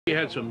We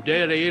had some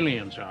dead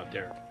aliens out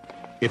there.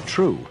 If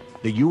true,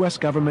 the U.S.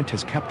 government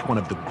has kept one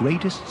of the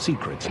greatest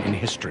secrets in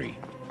history,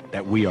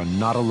 that we are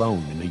not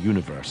alone in the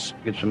universe.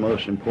 It's the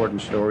most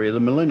important story of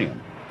the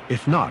millennium.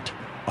 If not,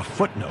 a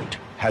footnote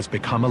has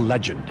become a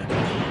legend.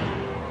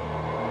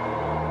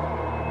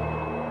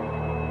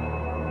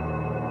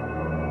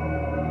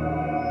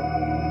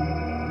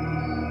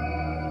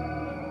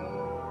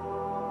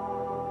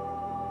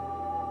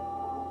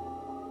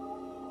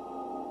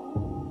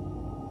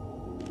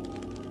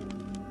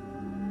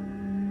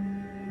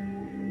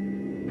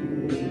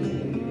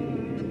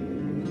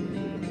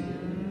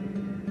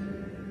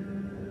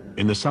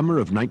 In the summer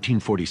of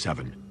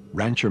 1947,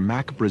 rancher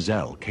Mac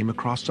Brazel came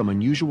across some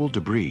unusual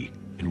debris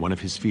in one of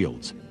his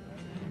fields.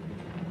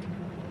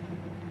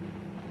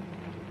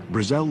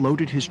 Brazel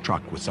loaded his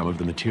truck with some of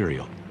the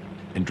material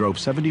and drove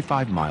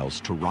 75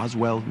 miles to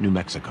Roswell, New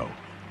Mexico.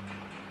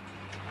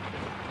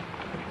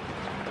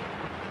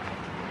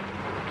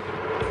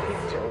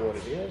 Tell what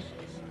it is.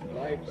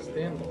 Life's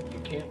thin. You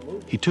can't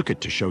move. He took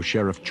it to show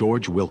Sheriff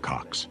George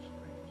Wilcox.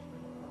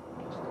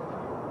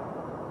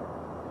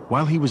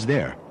 While he was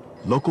there,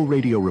 local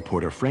radio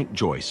reporter Frank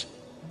Joyce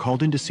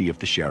called in to see if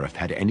the sheriff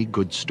had any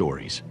good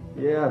stories.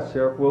 Yeah,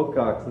 Sheriff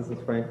Wilcox, this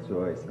is Frank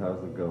Joyce.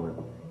 How's it going?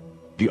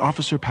 The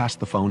officer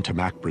passed the phone to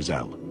Mac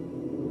Brazel.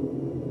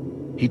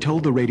 He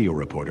told the radio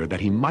reporter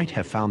that he might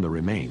have found the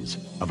remains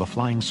of a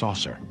flying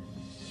saucer.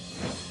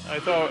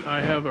 I thought,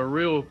 I have a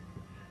real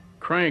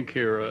crank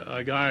here,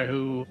 a guy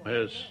who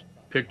has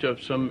picked up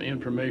some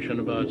information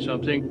about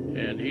something,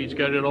 and he's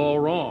got it all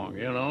wrong,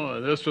 you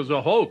know. This was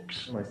a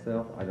hoax.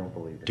 Myself, I don't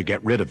believe it. To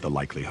get rid of the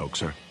likely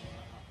hoaxer,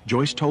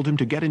 Joyce told him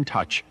to get in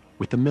touch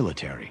with the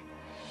military.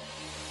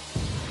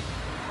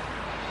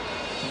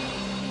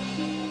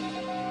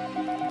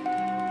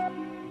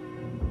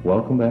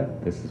 Welcome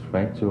back. This is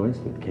Frank Joyce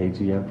with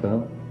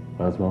KGFL,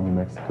 Roswell, New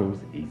Mexico's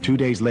East. 2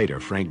 days later,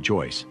 Frank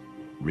Joyce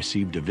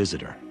received a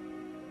visitor.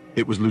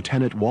 It was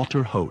Lieutenant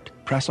Walter Hote,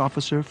 press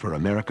officer for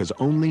America's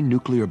only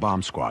nuclear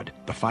bomb squad,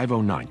 the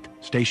 509th,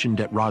 stationed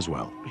at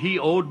Roswell. He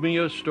owed me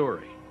a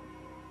story.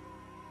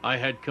 I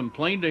had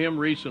complained to him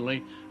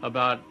recently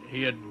about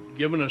he had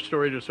given a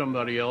story to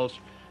somebody else,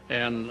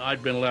 and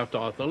I'd been left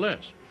off the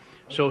list.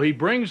 So he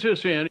brings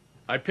this in.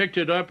 I picked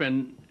it up,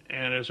 and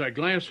as I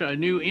glanced, I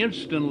knew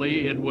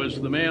instantly it was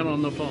the man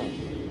on the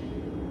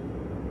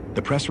phone.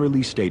 The press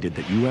release stated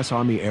that U.S.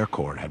 Army Air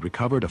Corps had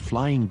recovered a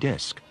flying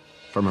disc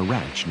from a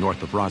ranch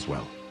north of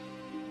Roswell.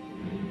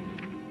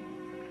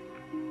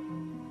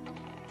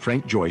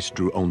 Frank Joyce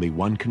drew only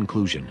one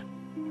conclusion.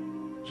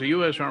 The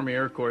U.S. Army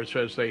Air Corps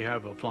says they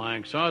have a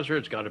flying saucer.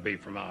 It's got to be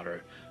from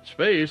outer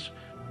space.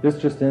 This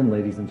just in,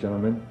 ladies and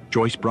gentlemen.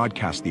 Joyce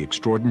broadcast the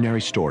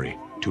extraordinary story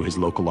to his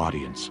local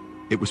audience.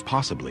 It was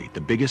possibly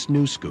the biggest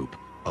news scoop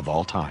of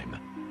all time.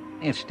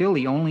 It's still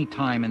the only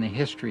time in the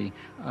history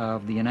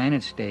of the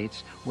United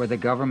States where the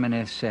government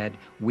has said,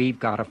 we've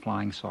got a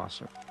flying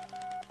saucer.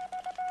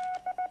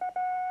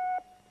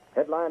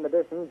 Headline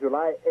edition,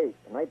 July 8,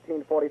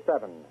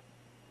 1947.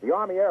 The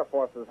Army Air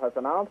Forces has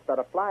announced that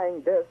a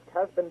flying disc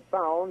has been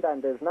found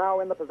and is now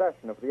in the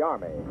possession of the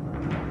Army.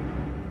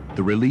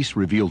 The release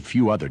revealed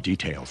few other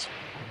details.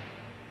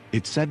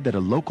 It said that a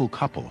local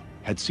couple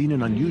had seen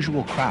an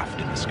unusual craft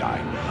in the sky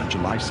on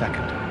July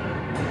 2nd.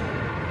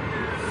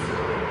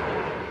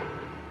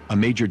 A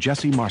Major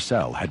Jesse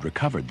Marcel had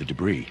recovered the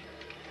debris,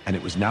 and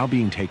it was now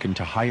being taken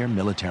to higher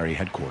military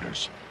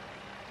headquarters.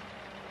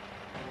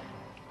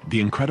 The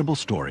incredible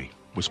story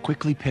was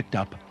quickly picked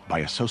up by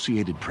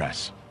Associated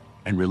Press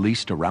and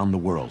released around the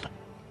world.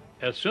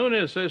 As soon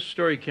as this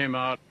story came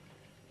out,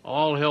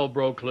 all hell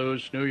broke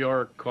loose. New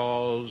York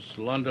calls,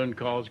 London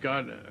calls.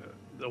 God,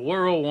 the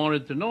world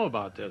wanted to know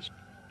about this.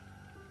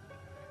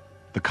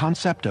 The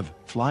concept of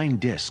flying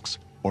discs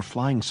or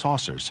flying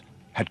saucers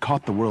had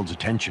caught the world's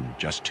attention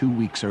just 2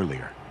 weeks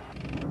earlier.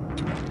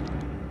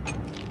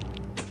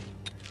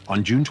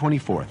 On June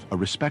 24th, a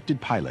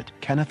respected pilot,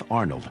 Kenneth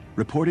Arnold,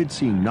 reported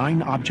seeing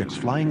 9 objects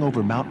flying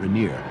over Mount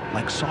Rainier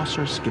like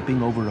saucers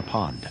skipping over a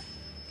pond.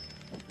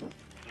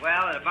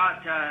 Well, at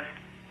about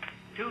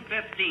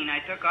 2:15, I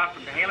took off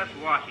from Chehalis,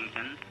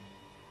 Washington,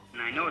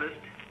 and I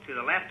noticed to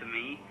the left of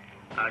me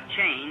a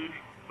chain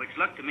which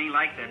looked to me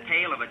like the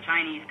tail of a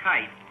Chinese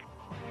kite.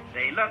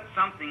 They looked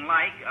something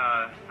like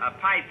a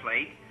pie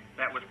plate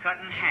that was cut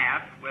in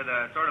half with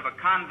a sort of a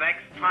convex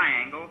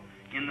triangle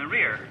in the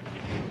rear.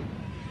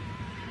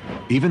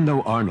 Even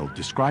though Arnold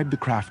described the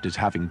craft as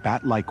having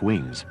bat-like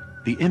wings,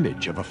 the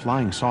image of a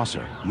flying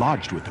saucer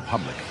lodged with the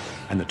public,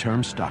 and the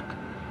term stuck.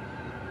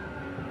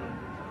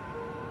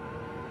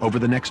 Over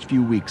the next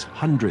few weeks,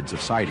 hundreds of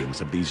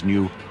sightings of these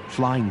new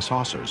flying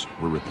saucers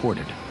were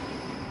reported.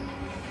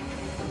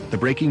 The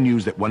breaking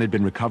news that one had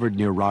been recovered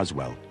near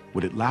Roswell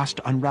would at last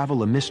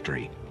unravel a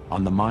mystery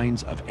on the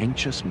minds of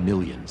anxious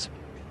millions.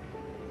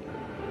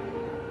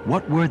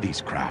 What were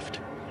these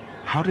craft?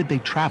 How did they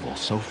travel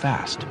so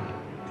fast?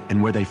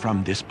 And were they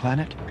from this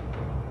planet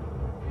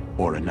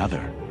or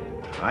another?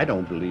 I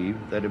don't believe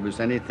that it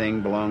was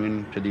anything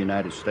belonging to the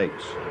United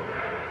States.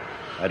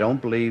 I don't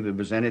believe it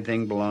was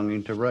anything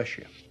belonging to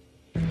Russia.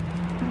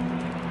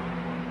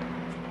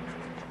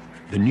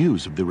 The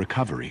news of the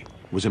recovery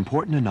was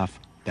important enough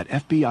that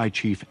FBI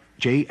Chief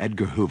J.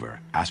 Edgar Hoover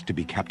asked to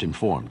be kept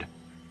informed.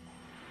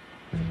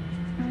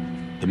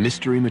 The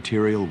mystery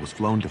material was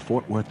flown to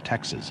Fort Worth,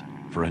 Texas,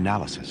 for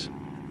analysis.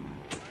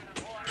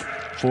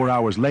 4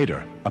 hours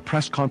later, a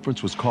press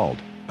conference was called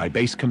by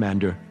Base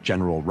Commander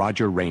General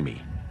Roger Ramey.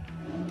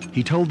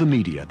 He told the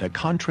media that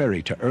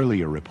contrary to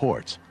earlier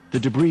reports, the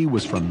debris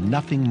was from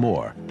nothing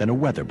more than a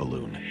weather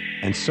balloon,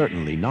 and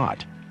certainly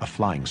not a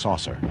flying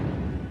saucer.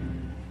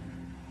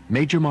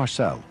 Major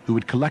Marcel, who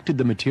had collected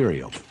the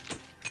material,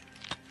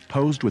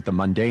 posed with the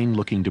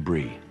mundane-looking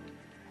debris.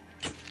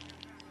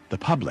 The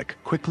public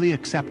quickly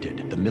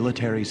accepted the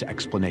military's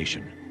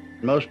explanation.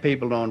 Most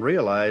people don't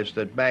realize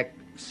that back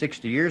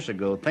 60 years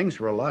ago, things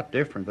were a lot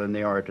different than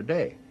they are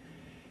today.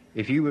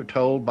 If you were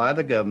told by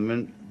the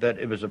government that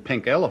it was a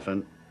pink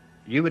elephant,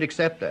 you would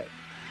accept that.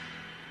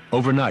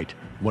 Overnight,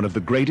 one of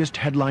the greatest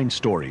headline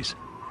stories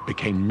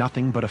became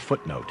nothing but a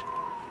footnote.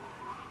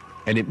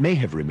 And it may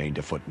have remained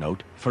a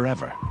footnote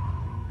forever,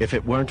 if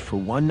it weren't for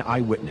one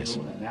eyewitness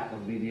And that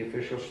would be the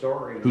official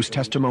story. whose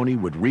testimony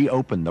would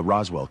reopen the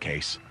Roswell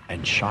case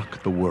and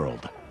shock the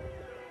world.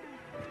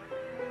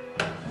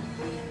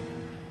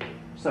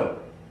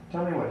 So,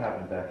 tell me what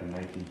happened back in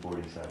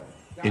 1947.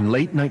 In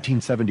late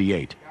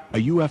 1978, a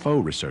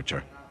UFO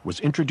researcher was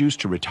introduced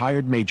to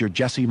retired Major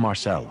Jesse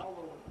Marcel,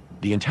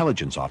 the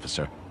intelligence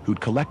officer who'd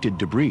collected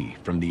debris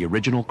from the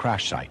original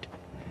crash site.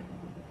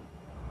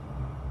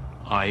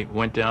 I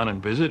went down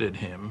and visited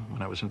him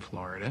when I was in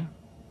Florida.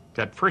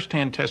 Got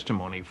first-hand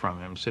testimony from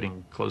him,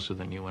 sitting closer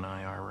than you and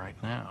I are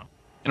right now.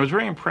 And it was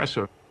very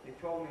impressive. They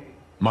told me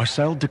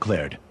Marcel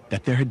declared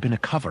that there had been a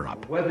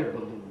cover-up. a weather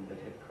balloon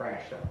that had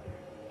crashed out there.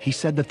 He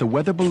said that the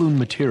weather balloon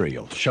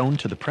material shown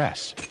to the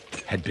press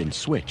had been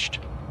switched.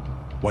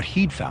 What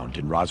he'd found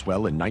in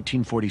Roswell in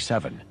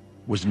 1947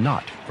 was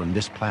not from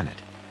this planet.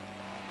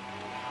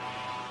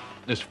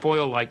 This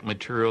foil-like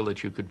material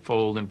that you could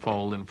fold and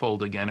fold and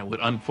fold again, it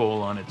would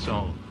unfold on its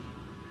own.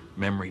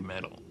 Memory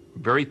metal.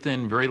 Very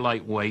thin, very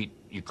lightweight.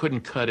 You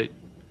couldn't cut it.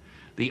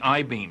 The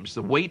I-beams,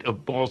 the weight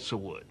of balsa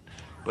wood,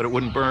 but it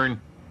wouldn't burn.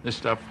 This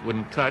stuff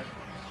wouldn't cut.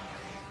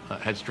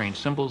 Had strange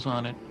symbols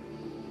on it.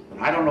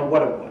 I don't know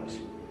what it was.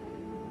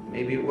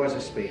 Maybe it was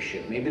a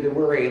spaceship. Maybe there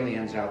were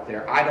aliens out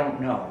there. I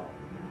don't know.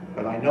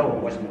 But I know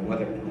it wasn't a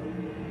weather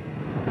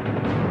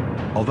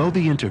balloon. Although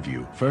the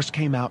interview first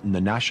came out in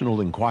the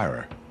National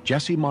Enquirer,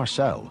 Jesse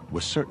Marcel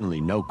was certainly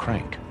no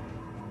crank.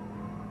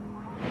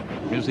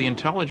 It was the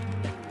intelligence.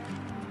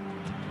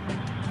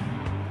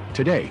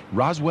 Today,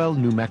 Roswell,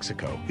 New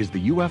Mexico is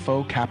the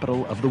UFO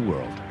capital of the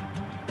world.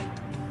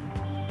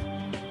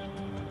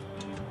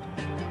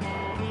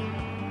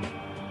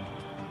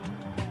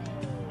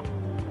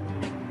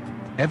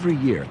 Every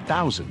year,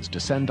 thousands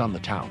descend on the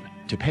town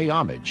to pay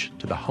homage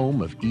to the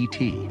home of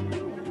E.T.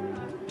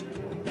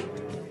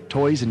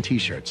 Toys and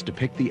t-shirts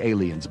depict the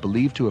aliens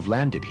believed to have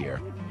landed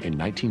here in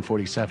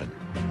 1947.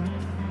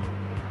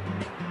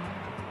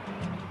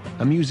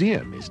 A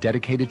museum is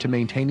dedicated to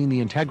maintaining the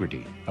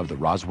integrity of the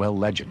Roswell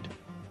legend.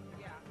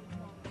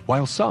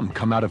 While some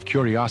come out of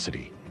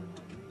curiosity,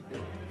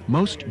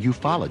 most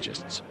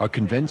ufologists are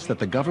convinced that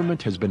the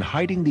government has been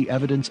hiding the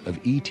evidence of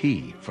ET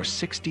for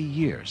 60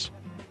 years.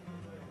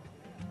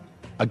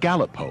 A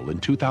Gallup poll in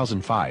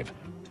 2005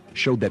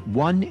 showed that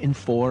 1 in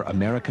 4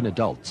 American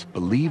adults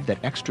believe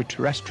that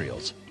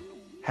extraterrestrials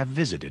have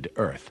visited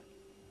Earth.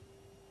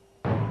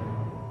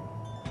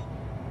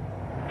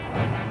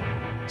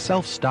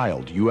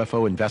 Self-styled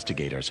UFO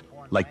investigators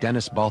like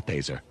Dennis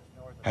Balthaser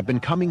have been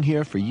coming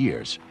here for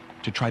years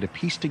to try to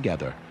piece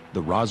together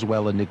the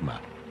Roswell enigma.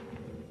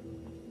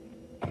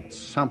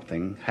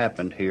 Something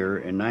happened here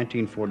in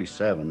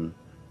 1947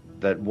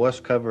 that was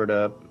covered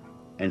up,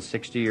 and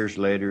 60 years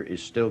later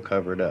is still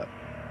covered up.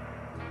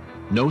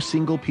 No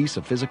single piece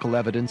of physical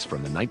evidence from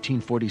the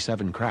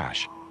 1947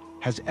 crash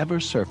has ever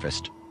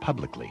surfaced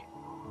publicly.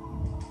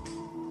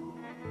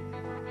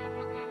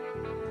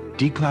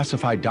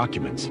 Declassified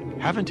documents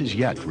haven't as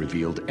yet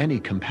revealed any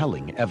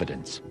compelling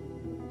evidence,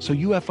 so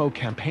UFO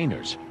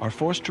campaigners are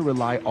forced to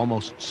rely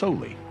almost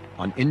solely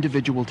on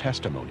individual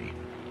testimony.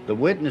 The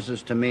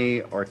witnesses, to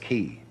me, are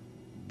key.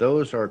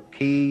 Those are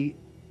key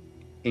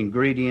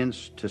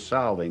ingredients to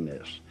solving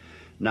this.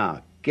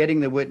 Now, getting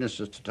the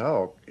witnesses to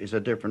talk is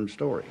a different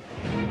story.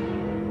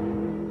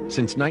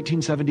 Since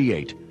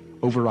 1978,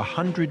 over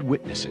 100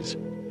 witnesses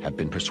have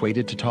been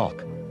persuaded to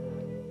talk.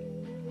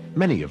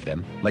 Many of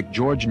them, like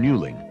George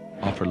Newling,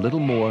 offer little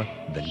more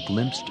than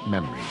glimpsed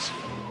memories.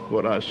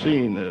 What I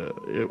seen,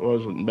 it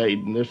wasn't made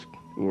in this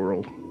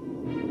world.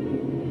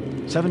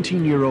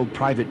 17-year-old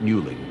Private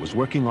Newling was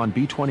working on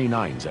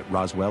B-29s at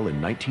Roswell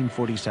in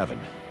 1947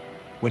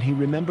 when he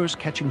remembers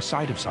catching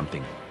sight of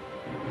something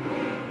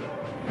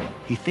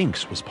he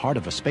thinks was part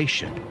of a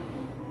spaceship.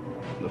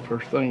 The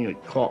first thing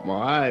that caught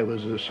my eye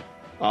was this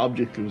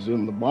object that was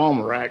in the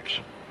bomb racks,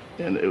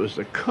 and it was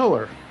the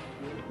color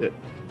that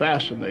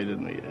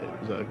fascinated me.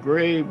 It was a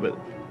gray, but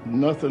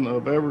nothing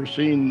I've ever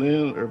seen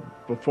then or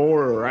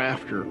before or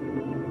after.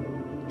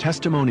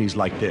 Testimonies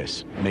like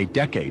this, made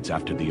decades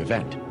after the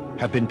event,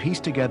 have been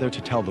pieced together to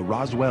tell the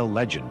Roswell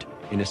legend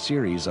in a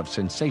series of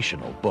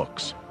sensational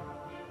books.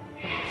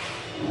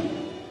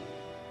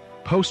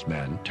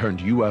 Postman turned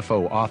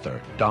UFO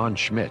author Don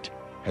Schmidt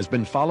has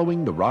been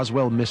following the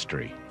Roswell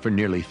mystery for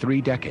nearly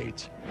 3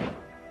 decades.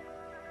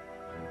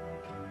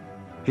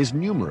 His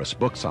numerous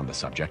books on the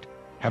subject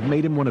have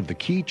made him one of the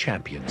key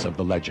champions of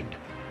the legend.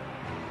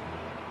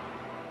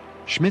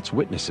 Schmidt's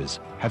witnesses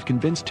have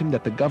convinced him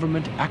that the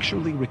government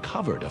actually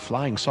recovered a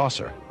flying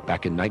saucer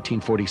back in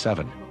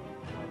 1947.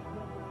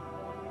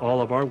 All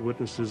of our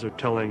witnesses are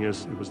telling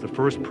us it was the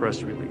first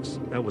press release.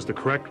 That was the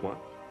correct one.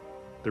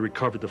 They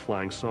recovered the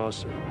flying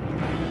saucer.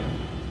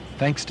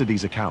 Thanks to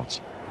these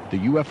accounts, the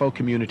UFO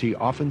community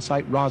often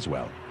cite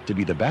Roswell to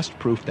be the best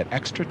proof that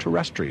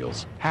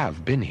extraterrestrials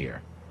have been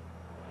here.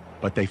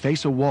 But they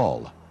face a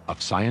wall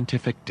of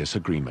scientific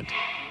disagreement.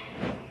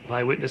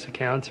 Eyewitness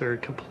accounts are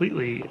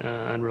completely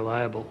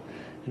unreliable.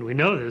 And we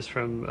know this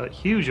from a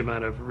huge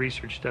amount of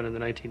research done in the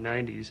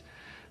 1990s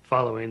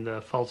following the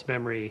false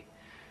memory,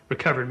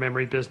 recovered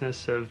memory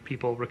business of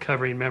people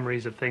recovering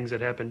memories of things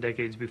that happened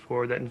decades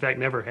before that in fact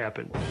never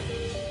happened.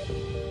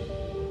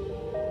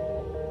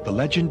 The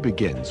legend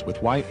begins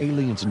with why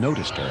aliens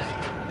noticed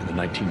Earth in the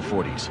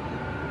 1940s.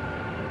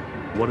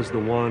 What is the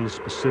one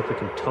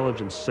specific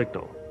intelligence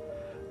signal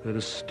that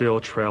is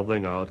still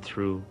traveling out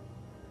through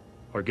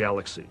our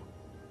galaxy?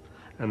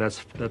 And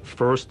that's that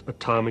first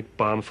atomic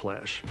bomb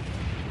flash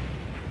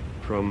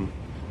from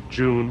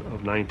June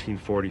of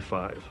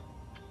 1945.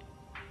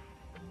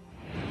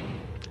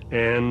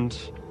 And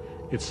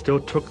it still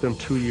took them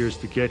 2 years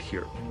to get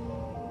here.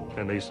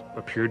 And they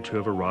appeared to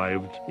have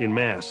arrived in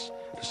mass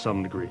to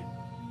some degree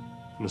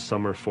in the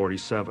summer of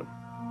 47.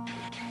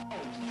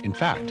 In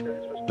fact,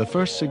 the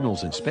first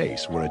signals in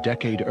space were a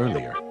decade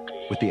earlier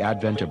with the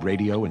advent of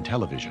radio and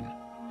television.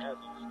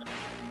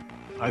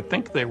 I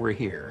think they were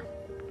here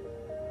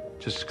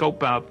to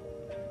scope out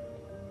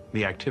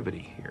the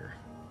activity here.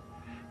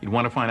 You'd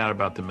want to find out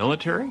about the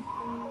military.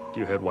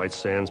 You had White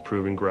Sands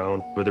Proving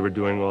Ground, where they were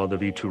doing all the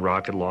V-2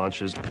 rocket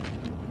launches.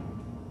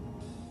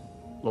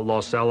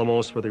 Los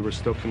Alamos, where they were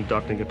still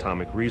conducting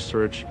atomic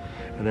research.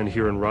 And then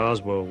here in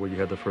Roswell, where you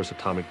had the first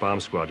atomic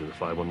bomb squadron, the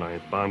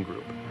 509th Bomb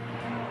Group.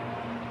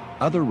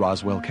 Other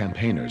Roswell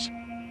campaigners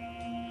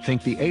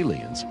think the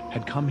aliens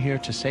had come here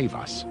to save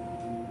us.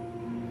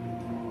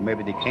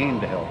 Maybe they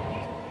came to help us.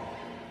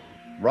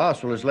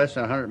 Roswell is less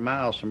than 100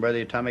 miles from where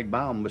the atomic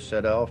bomb was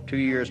set off 2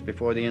 years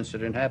before the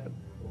incident happened.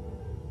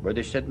 Were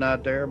they sitting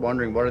out there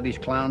wondering what are these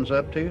clowns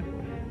up to?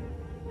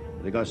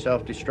 Are they going to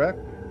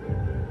self-destruct?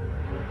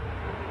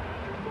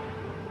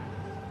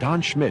 Don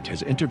Schmidt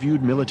has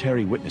interviewed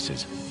military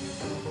witnesses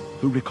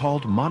who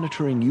recalled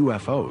monitoring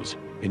UFOs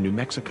in New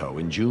Mexico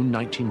in June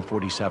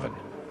 1947.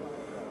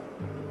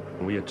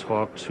 We had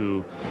talked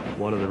to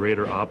one of the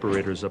radar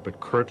operators up at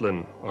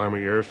Kirtland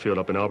Army Airfield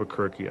up in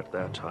Albuquerque at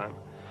that time,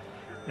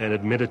 and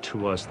admitted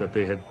to us that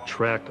they had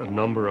tracked a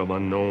number of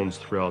unknowns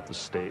throughout the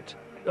state,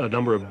 a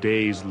number of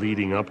days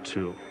leading up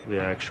to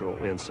the actual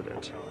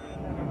incident.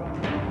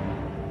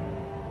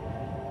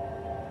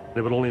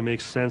 It would only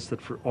make sense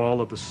that for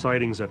all of the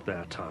sightings at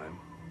that time,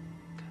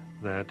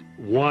 that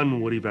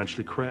one would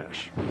eventually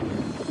crash.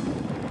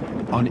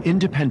 On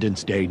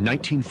Independence Day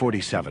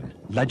 1947,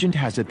 legend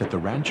has it that the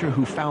rancher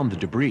who found the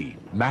debris,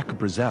 Mac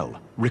Brazel,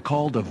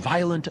 recalled a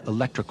violent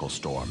electrical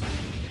storm.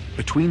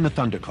 Between the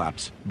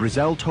thunderclaps,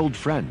 Brazel told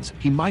friends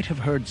he might have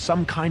heard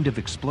some kind of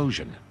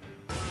explosion.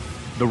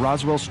 The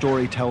Roswell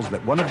story tells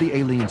that one of the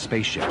alien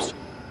spaceships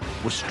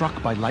was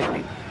struck by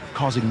lightning,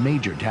 causing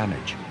major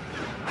damage.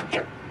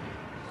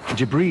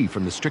 Debris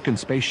from the stricken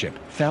spaceship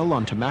fell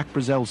onto Mac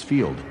Brazel's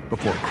field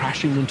before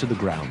crashing into the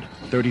ground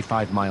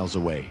 35 miles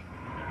away.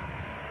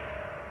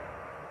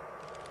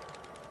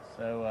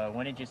 So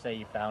when did you say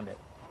you found it?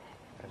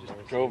 I just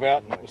drove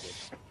out and it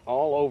was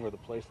all over the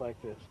place like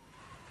this.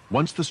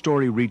 Once the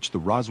story reached the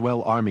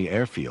Roswell Army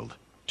airfield,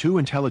 2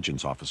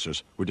 intelligence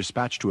officers were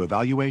dispatched to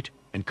evaluate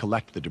and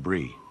collect the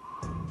debris.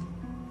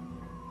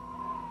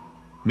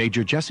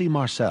 Major Jesse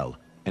Marcel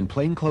and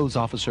plainclothes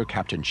officer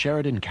Captain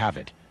Sheridan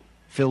Cavett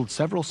filled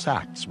several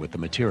sacks with the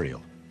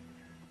material.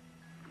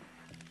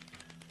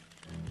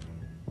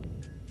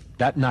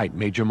 That night,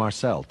 Major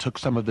Marcel took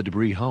some of the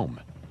debris home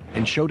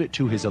and showed it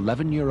to his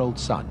 11-year-old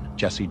son,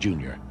 Jesse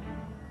Jr.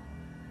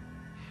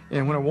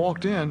 And when I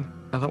walked in,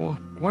 I thought, well,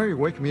 why are you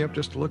waking me up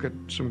just to look at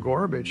some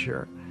garbage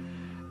here?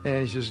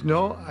 And he says,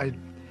 no, I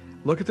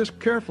look at this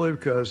carefully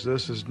because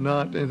this is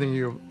not anything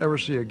you'll ever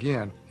see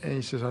again. And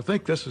he says, I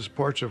think this is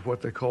parts of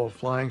what they call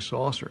flying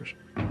saucers.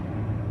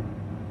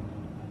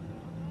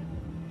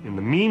 In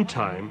the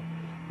meantime,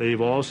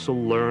 they've also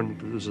learned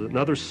that there's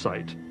another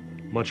site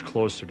much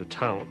closer to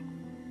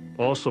town,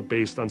 also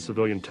based on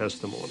civilian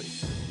testimony.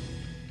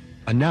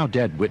 A now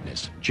dead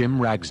witness, Jim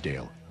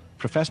Ragsdale,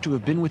 professed to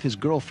have been with his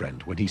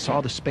girlfriend when he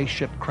saw the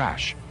spaceship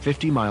crash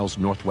 50 miles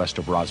northwest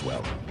of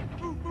Roswell.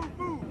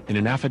 In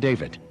an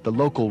affidavit, the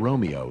local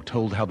Romeo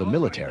told how the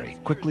military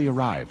quickly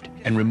arrived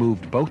and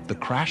removed both the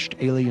crashed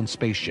alien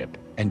spaceship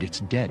and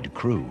its dead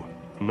crew.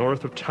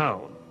 North of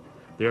town,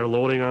 they are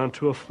loading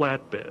onto a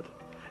flatbed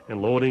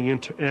and loading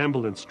into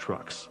ambulance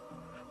trucks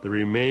the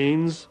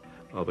remains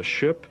of a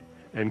ship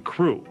and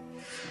crew.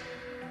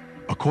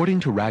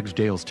 According to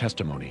Ragsdale's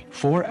testimony,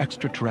 4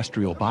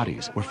 extraterrestrial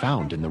bodies were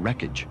found in the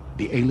wreckage.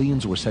 The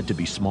aliens were said to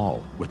be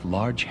small, with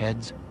large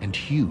heads and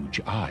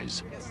huge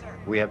eyes.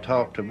 We have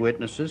talked to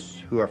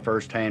witnesses who are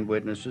first-hand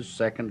witnesses,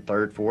 second,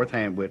 third,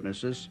 fourth-hand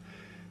witnesses.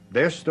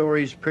 Their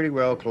stories pretty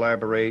well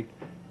collaborate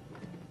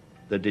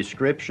the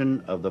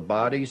description of the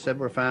bodies that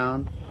were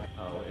found.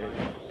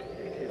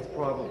 It's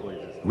probably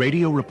this.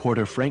 Radio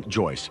reporter Frank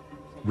Joyce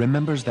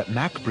remembers that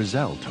Mac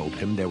Brazel told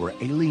him there were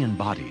alien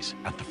bodies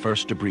at the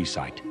first debris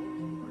site.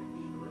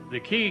 The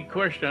key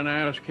question I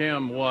asked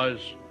him was,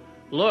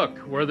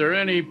 look, were there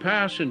any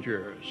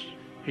passengers?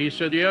 He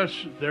said, yes,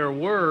 there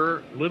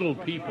were little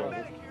people.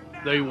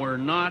 They were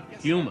not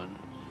human,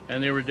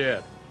 and they were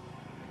dead.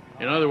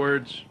 In other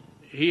words,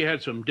 he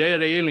had some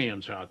dead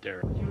aliens out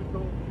there.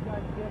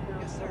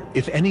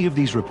 If any of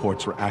these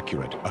reports were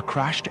accurate, a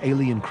crashed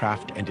alien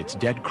craft and its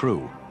dead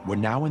crew were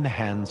now in the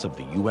hands of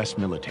the U.S.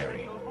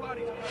 military.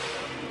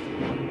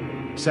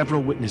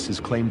 Several witnesses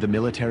claimed the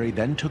military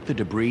then took the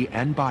debris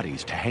and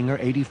bodies to Hangar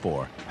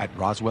 84 at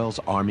Roswell's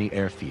Army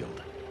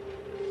Airfield.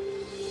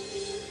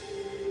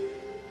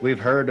 We've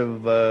heard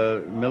of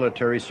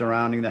military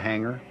surrounding the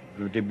hangar,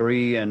 the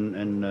debris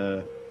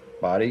and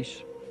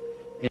bodies.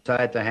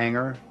 Inside the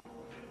hangar,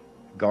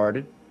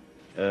 guarded,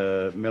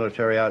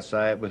 military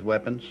outside with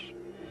weapons.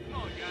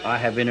 I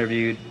have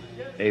interviewed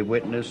a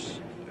witness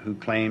who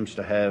claims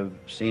to have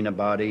seen a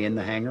body in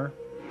the hangar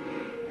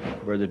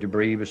where the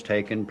debris was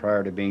taken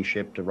prior to being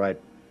shipped to Wright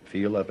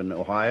Field up in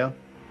Ohio.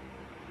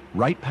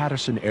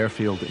 Wright-Patterson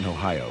Airfield in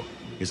Ohio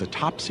is a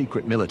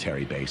top-secret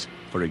military base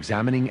for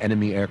examining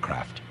enemy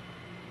aircraft.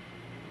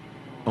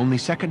 Only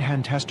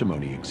second-hand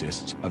testimony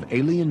exists of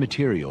alien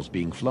materials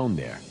being flown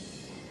there,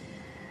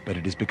 but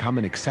it has become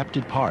an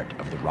accepted part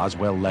of the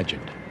Roswell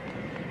legend.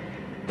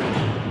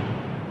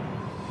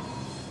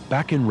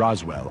 Back in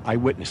Roswell,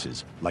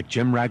 eyewitnesses, like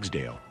Jim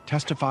Ragsdale,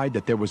 testified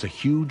that there was a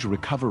huge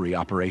recovery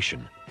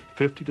operation.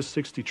 50 to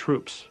 60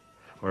 troops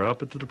are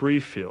up at the debris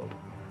field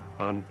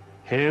on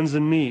hands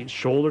and knees,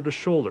 shoulder to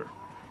shoulder,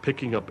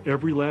 picking up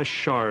every last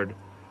shard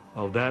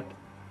of that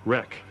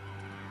wreck.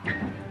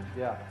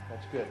 Yeah,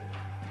 that's good.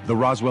 The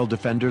Roswell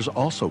defenders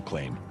also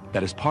claim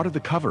that as part of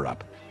the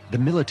cover-up, the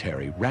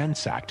military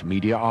ransacked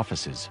media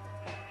offices.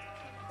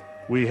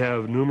 We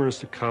have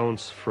numerous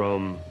accounts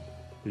from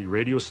the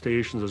radio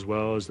stations as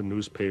well as the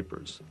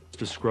newspapers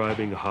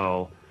describing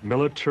how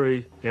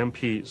military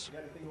MPs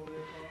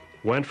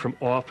went from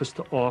office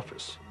to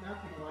office,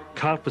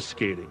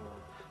 confiscating,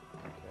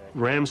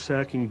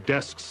 ransacking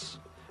desks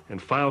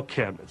and file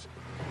cabinets.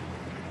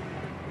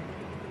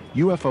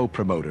 UFO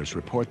promoters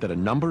report that a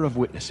number of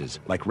witnesses,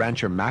 like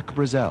rancher Mac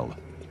Brazel,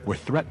 were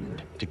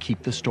threatened to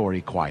keep the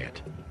story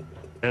quiet.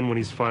 And when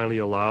he's finally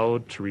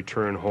allowed to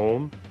return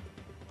home,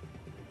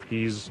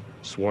 he's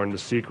sworn to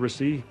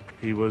secrecy.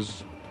 He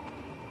was,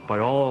 by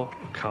all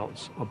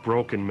accounts, a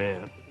broken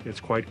man. It's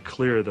quite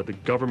clear that the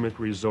government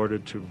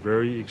resorted to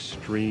very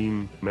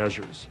extreme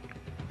measures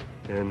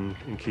in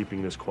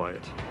keeping this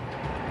quiet.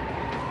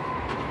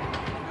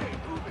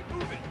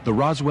 The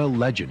Roswell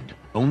legend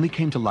only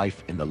came to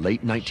life in the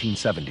late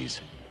 1970s,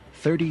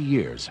 30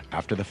 years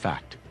after the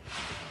fact.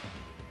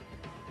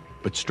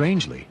 But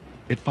strangely,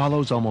 it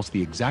follows almost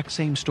the exact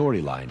same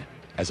storyline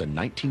as a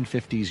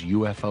 1950s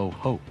UFO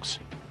hoax.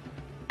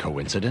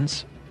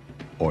 Coincidence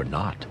or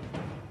not?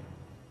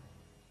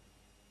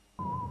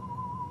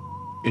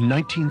 In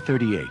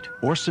 1938,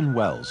 Orson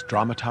Welles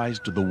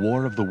dramatized The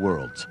War of the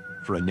Worlds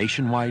for a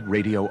nationwide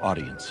radio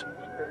audience.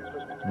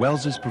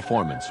 Welles's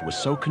performance was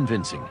so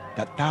convincing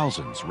that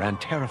thousands ran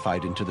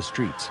terrified into the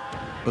streets,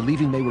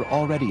 believing they were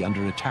already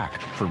under attack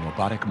from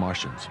robotic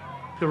Martians.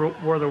 The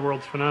War of the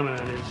Worlds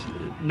phenomenon is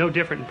no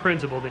different in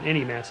principle than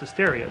any mass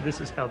hysteria.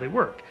 This is how they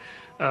work.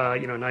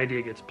 An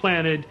idea gets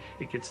planted,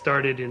 it gets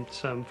started in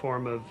some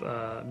form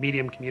of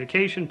medium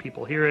communication,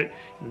 people hear it,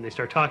 and then they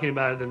start talking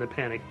about it, then the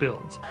panic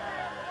builds.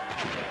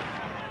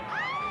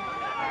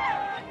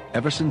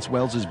 Ever since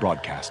Welles's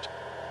broadcast,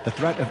 the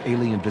threat of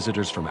alien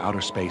visitors from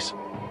outer space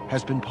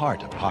has been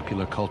part of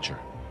popular culture.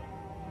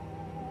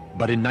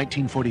 But in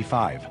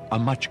 1945, a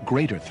much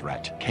greater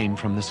threat came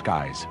from the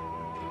skies.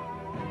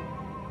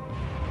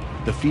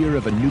 The fear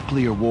of a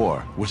nuclear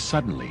war was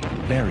suddenly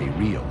very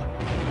real.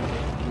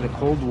 The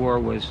Cold War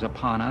was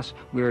upon us.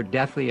 We were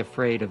deathly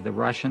afraid of the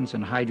Russians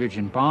and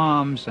hydrogen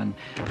bombs and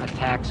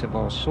attacks of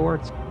all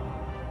sorts.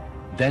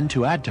 Then,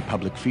 to add to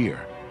public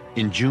fear,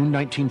 in June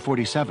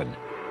 1947,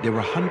 there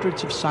were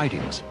hundreds of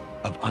sightings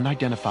of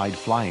unidentified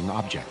flying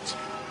objects.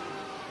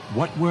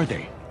 What were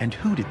they, and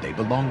who did they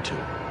belong to?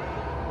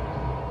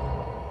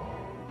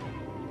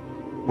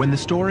 When the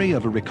story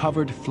of a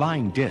recovered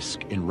flying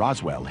disc in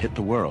Roswell hit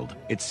the world,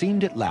 it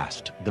seemed at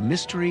last the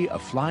mystery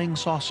of flying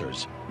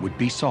saucers would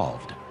be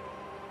solved.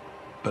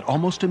 But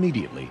almost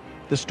immediately,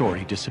 the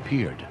story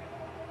disappeared.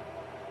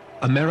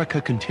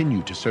 America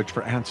continued to search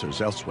for answers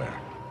elsewhere.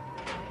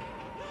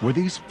 Were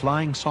these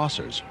flying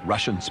saucers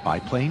Russian spy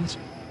planes?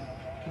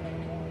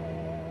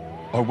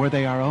 Or were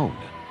they our own?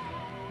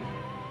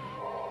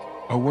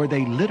 Or were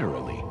they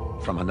literally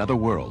from another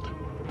world?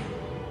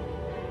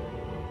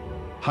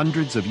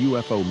 Hundreds of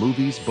UFO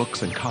movies,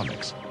 books, and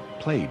comics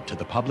played to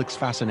the public's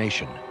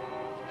fascination.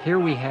 Here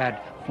we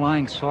had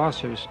flying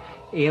saucers,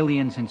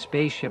 aliens and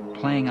spaceship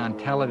playing on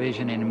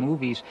television and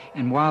movies,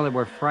 and while they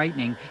were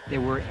frightening, they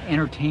were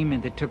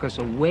entertainment that took us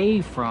away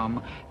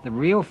from the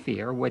real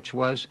fear, which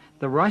was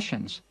the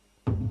Russians.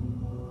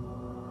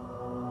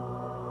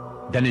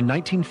 Then in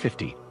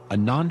 1950, a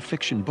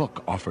non-fiction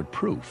book offered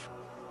proof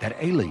that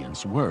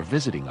aliens were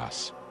visiting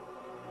us.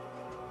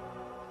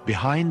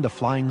 Behind the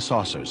Flying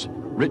Saucers,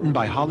 written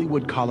by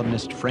Hollywood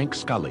columnist Frank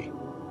Scully,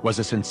 was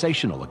a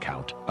sensational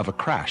account of a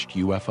crashed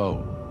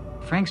UFO.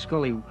 Frank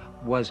Scully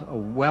was a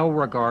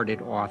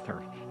well-regarded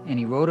author, and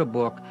he wrote a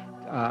book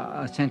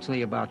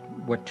essentially about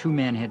what two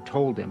men had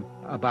told him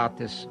about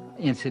this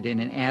incident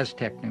in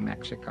Aztec, New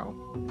Mexico.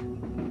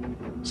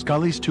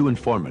 Scully's two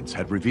informants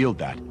had revealed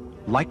that,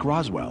 like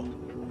Roswell,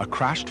 a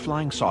crashed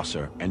flying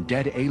saucer and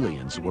dead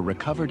aliens were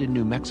recovered in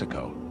New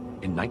Mexico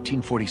in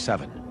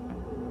 1947.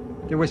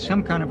 There was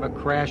some kind of a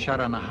crash out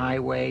on the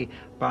highway.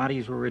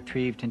 Bodies were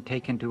retrieved and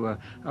taken to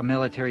a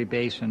military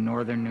base in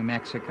northern New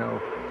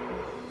Mexico.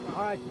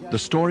 The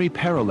story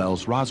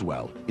parallels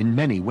Roswell in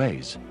many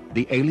ways.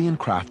 The alien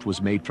craft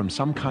was made from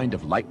some kind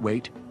of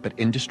lightweight but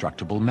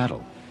indestructible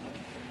metal.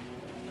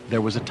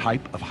 There was a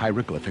type of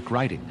hieroglyphic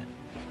writing.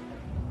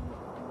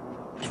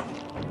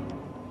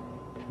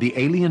 The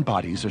alien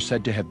bodies are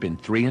said to have been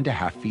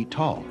 3.5 feet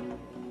tall,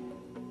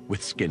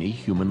 with skinny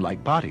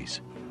human-like bodies.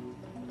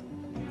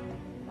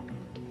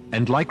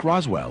 And like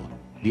Roswell,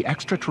 the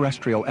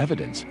extraterrestrial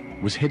evidence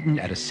was hidden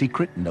at a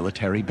secret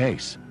military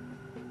base.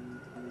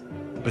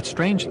 But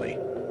strangely,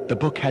 the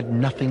book had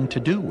nothing to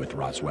do with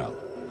Roswell.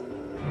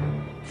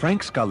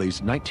 Frank Scully's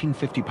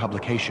 1950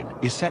 publication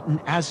is set in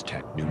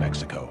Aztec, New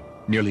Mexico,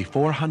 nearly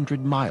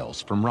 400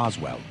 miles from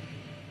Roswell.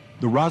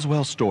 The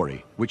Roswell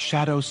story, which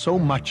shadows so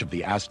much of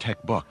the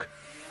Aztec book,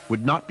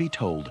 would not be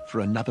told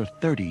for another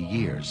 30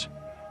 years.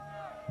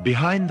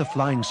 Behind the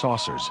Flying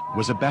Saucers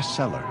was a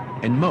bestseller,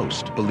 and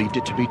most believed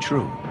it to be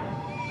true.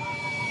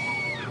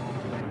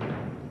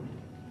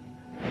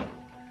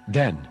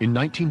 Then, in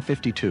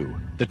 1952,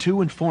 the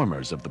two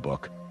informers of the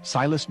book,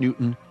 Silas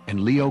Newton and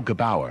Leo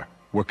Gebauer,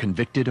 were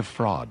convicted of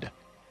fraud.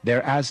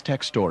 Their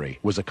Aztec story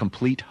was a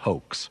complete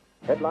hoax.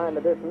 Headline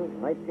edition,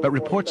 But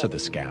reports of the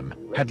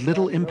scam had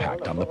little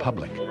impact on the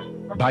public.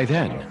 By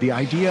then, the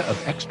idea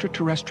of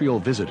extraterrestrial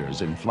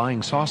visitors in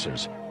flying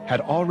saucers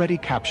had already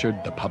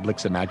captured the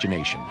public's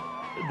imagination.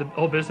 The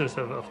whole business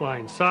of a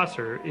flying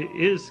saucer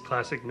is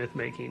classic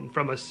myth-making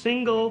from a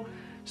single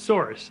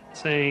source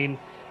saying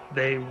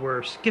they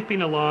were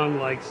skipping along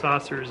like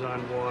saucers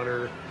on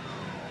water.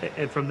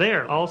 And from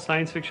there, all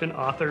science fiction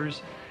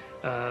authors,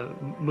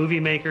 movie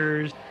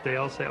makers, they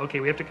all say, okay,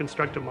 we have to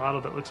construct a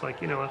model that looks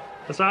like,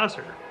 a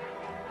saucer.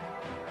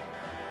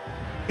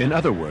 In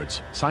other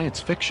words, science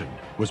fiction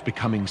was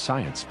becoming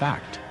science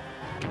fact.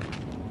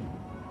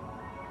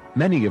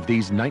 Many of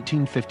these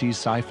 1950s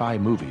sci-fi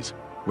movies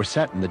were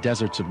set in the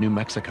deserts of New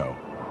Mexico,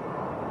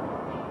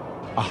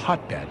 a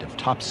hotbed of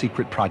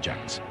top-secret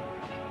projects.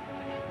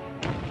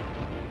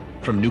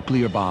 From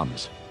nuclear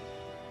bombs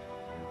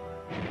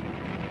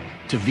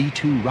to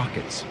V-2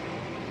 rockets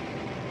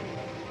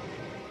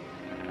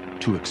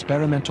to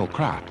experimental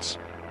crafts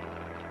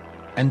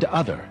and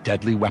other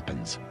deadly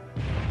weapons.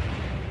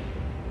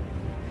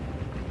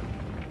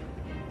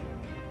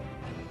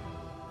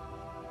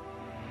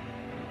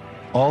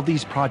 All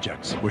these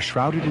projects were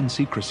shrouded in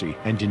secrecy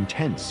and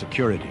intense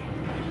security.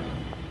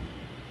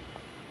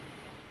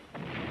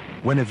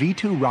 When a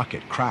V-2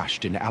 rocket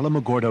crashed in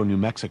Alamogordo, New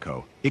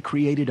Mexico, it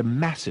created a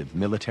massive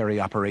military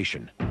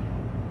operation.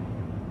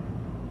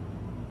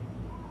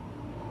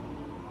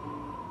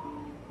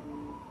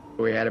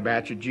 We had a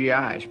batch of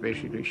GIs,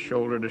 basically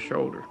shoulder to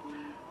shoulder,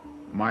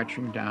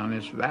 marching down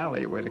this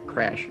valley where the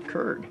crash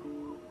occurred.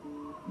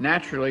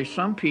 Naturally,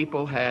 some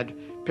people had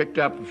picked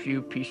up a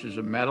few pieces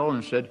of metal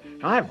and said,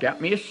 I've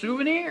got me a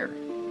souvenir.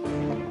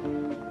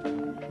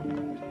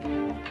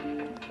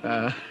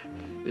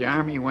 The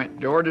Army went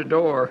door to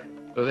door,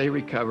 so they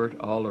recovered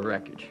all the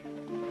wreckage.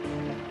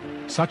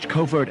 Such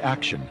covert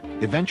action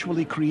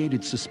eventually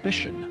created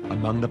suspicion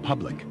among the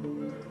public.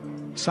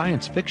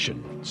 Science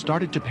fiction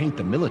started to paint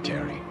the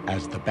military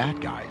as the bad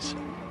guys.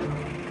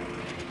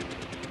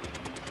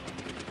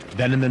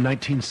 Then in the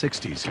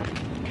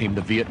 1960s came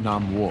the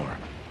Vietnam War.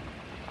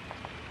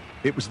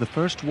 It was the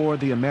first war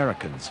the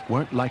Americans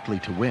weren't likely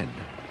to win.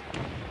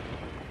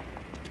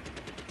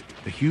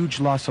 The huge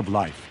loss of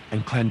life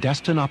and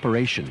clandestine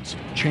operations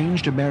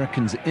changed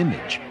Americans'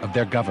 image of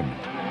their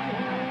government.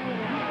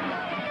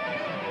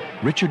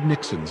 Richard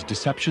Nixon's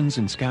deceptions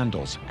and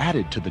scandals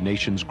added to the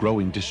nation's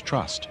growing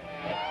distrust.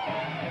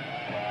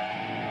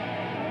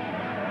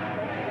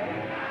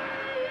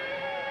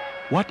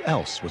 What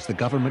else was the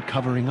government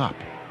covering up?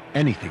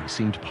 Anything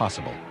seemed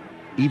possible,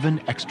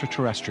 even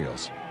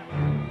extraterrestrials.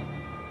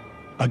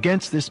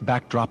 Against this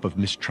backdrop of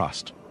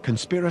mistrust,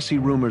 conspiracy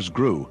rumors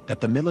grew that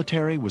the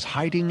military was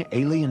hiding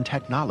alien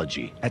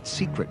technology at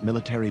secret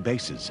military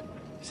bases.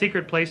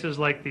 Secret places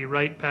like the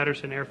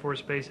Wright-Patterson Air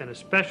Force Base and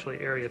especially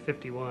Area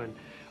 51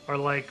 are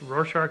like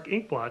Rorschach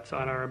ink blots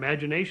on our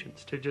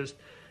imaginations to just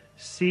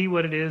see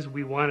what it is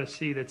we want to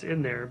see that's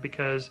in there,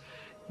 because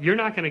you're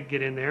not going to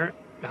get in there.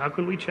 How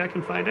can we check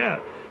and find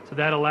out? So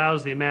that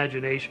allows the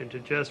imagination to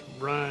just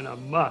run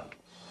amok.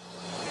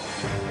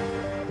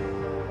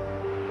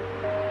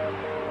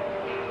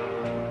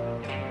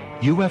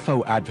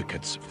 UFO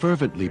advocates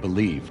fervently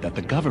believe that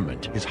the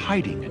government is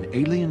hiding an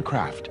alien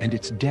craft and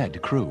its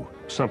dead crew.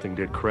 Something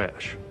did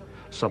crash.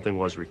 Something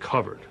was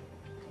recovered.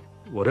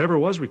 Whatever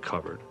was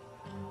recovered,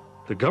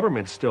 the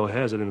government still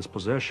has it in its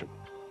possession.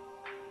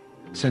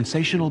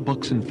 Sensational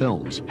books and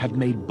films have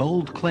made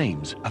bold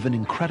claims of an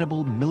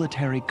incredible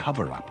military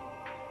cover-up.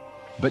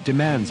 But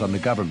demands on the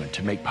government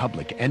to make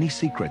public any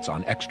secrets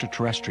on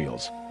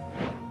extraterrestrials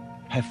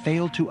have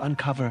failed to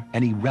uncover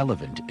any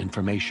relevant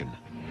information.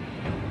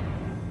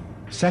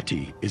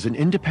 SETI is an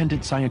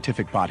independent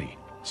scientific body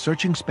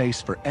searching space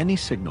for any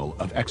signal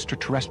of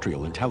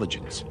extraterrestrial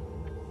intelligence.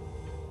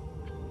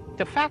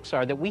 The facts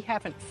are that we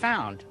haven't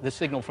found the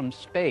signal from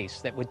space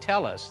that would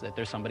tell us that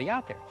there's somebody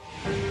out there.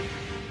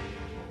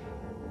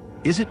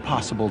 Is it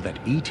possible that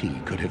ET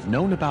could have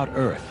known about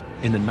Earth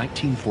in the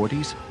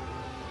 1940s?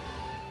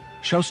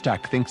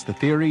 Shostak thinks the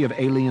theory of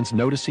aliens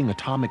noticing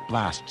atomic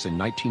blasts in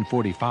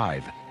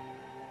 1945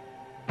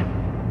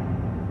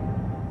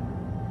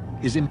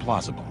 is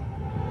implausible.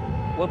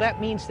 Well,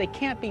 that means they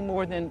can't be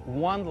more than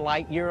 1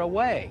 light year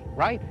away,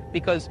 right?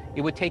 Because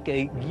it would take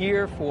a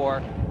year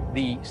for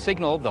the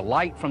signal, the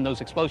light from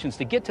those explosions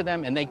to get to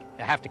them, and they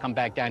have to come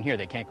back down here.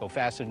 They can't go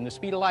faster than the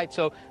speed of light.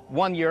 So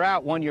 1 year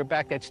out, 1 year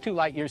back, that's 2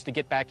 light years to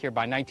get back here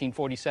by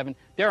 1947.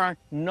 There are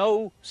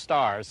no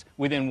stars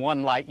within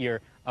 1 light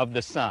year of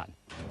the sun.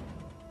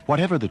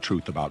 Whatever the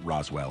truth about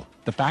Roswell,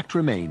 the fact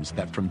remains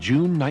that from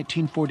June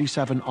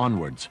 1947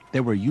 onwards,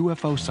 there were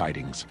UFO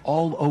sightings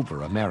all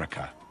over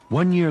America.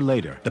 1 year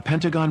later, the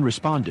Pentagon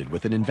responded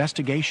with an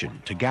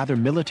investigation to gather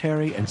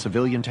military and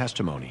civilian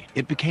testimony.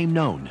 It became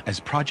known as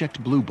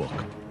Project Blue Book.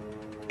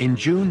 In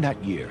June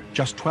that year,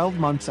 just 12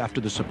 months after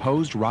the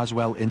supposed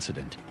Roswell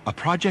incident, a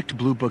Project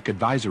Blue Book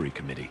advisory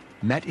committee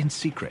met in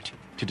secret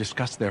to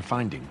discuss their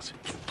findings.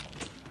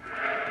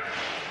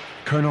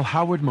 Colonel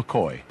Howard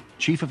McCoy,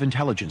 Chief of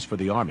Intelligence for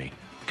the Army,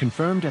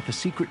 confirmed at the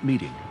secret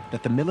meeting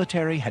that the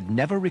military had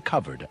never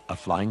recovered a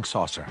flying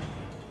saucer.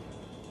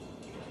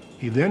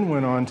 He then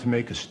went on to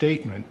make a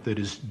statement that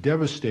is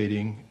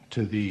devastating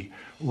to the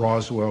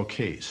Roswell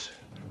case.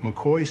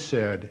 McCoy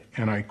said,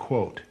 and I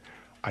quote,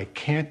 "I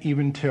can't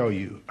even tell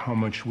you how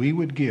much we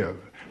would give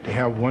to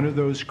have one of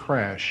those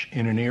crash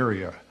in an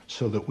area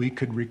so that we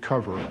could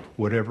recover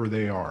whatever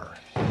they are."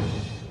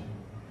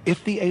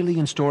 If the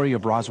alien story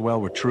of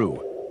Roswell were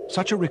true,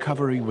 such a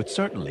recovery would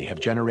certainly have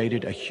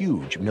generated a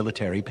huge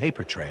military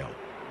paper trail.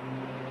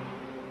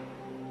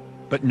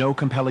 But no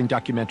compelling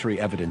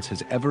documentary evidence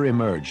has ever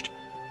emerged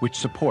which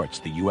supports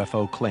the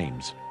UFO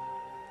claims.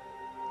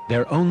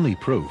 Their only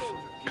proof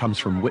comes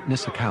from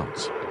witness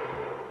accounts.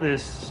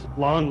 This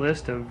long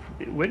list of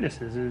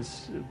witnesses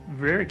is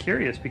very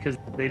curious because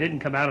they didn't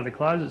come out of the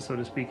closet, so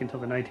to speak,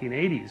 until the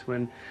 1980s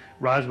when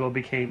Roswell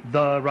became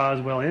the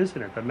Roswell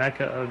incident, the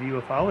mecca of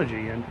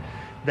ufology. And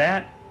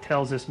that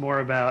tells us more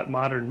about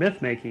modern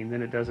myth-making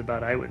than it does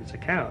about eyewitness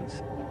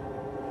accounts.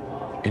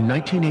 In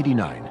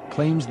 1989,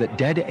 claims that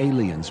dead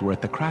aliens were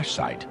at the crash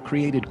site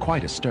created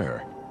quite a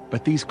stir.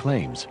 But these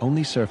claims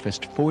only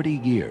surfaced 40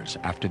 years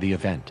after the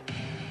event.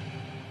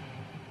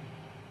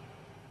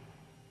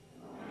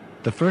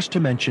 The first to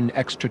mention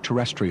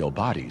extraterrestrial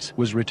bodies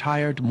was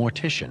retired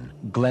mortician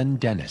Glenn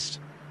Dennis.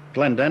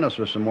 Glenn Dennis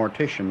was a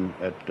mortician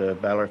at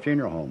Ballard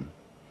Funeral Home.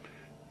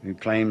 He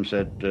claims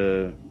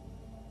that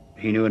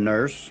he knew a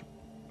nurse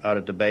out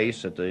at the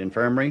base at the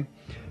infirmary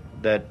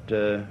that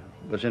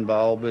was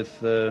involved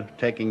with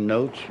taking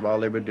notes while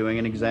they were doing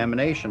an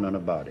examination on a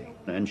body.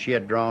 And she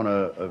had drawn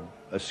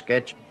a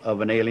sketch of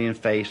an alien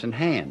face and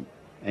hand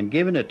and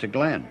given it to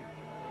Glenn.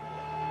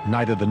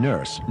 Neither the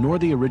nurse nor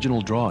the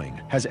original drawing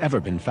has ever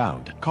been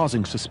found,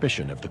 causing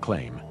suspicion of the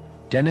claim.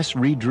 Dennis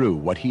redrew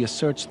what he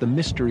asserts the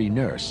mystery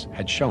nurse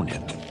had shown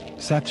him.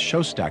 Seth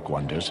Shostak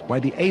wonders why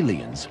the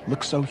aliens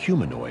look so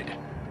humanoid.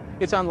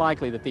 It's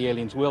unlikely that the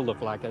aliens will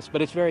look like us,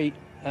 but it's very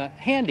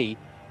handy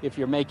if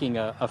you're making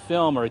a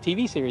film or a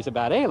TV series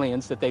about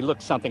aliens that they look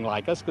something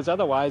like us, because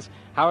otherwise,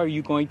 how are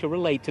you going to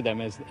relate to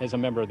them as a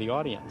member of the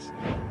audience?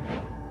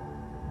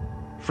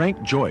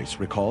 Frank Joyce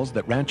recalls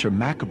that rancher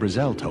Mac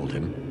Brazel told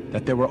him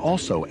that there were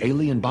also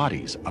alien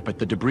bodies up at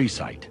the debris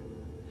site.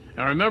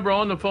 I remember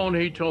on the phone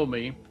he told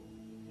me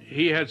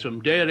he had some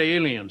dead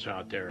aliens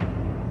out there.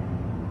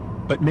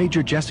 But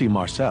Major Jesse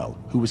Marcel,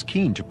 who was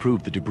keen to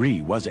prove the debris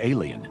was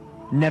alien,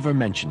 never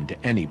mentioned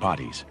any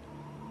bodies.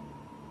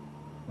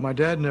 My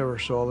dad never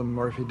saw them,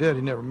 or if he did,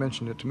 he never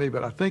mentioned it to me,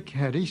 but I think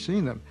had he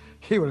seen them,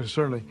 he would have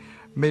certainly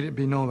made it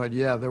be known that,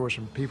 yeah, there were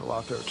some people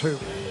out there too.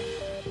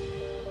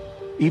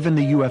 Even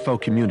the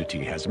UFO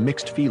community has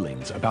mixed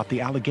feelings about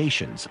the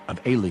allegations of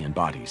alien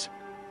bodies.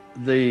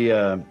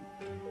 The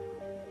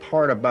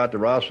part about the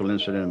Roswell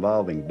incident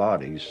involving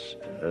bodies,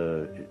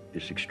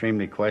 is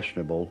extremely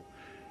questionable,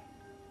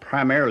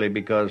 primarily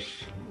because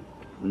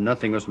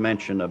nothing was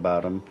mentioned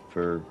about them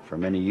for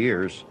many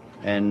years,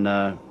 and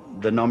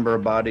the number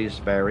of bodies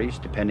varies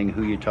depending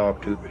who you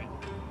talk to.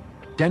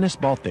 Dennis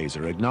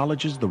Balthaser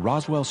acknowledges the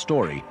Roswell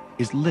story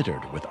is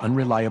littered with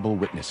unreliable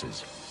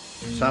witnesses.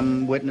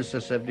 Some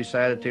witnesses have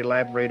decided to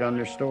elaborate on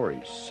their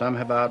stories. Some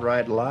have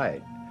outright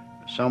lied.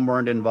 Some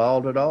weren't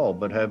involved at all,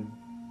 but have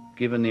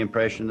given the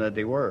impression that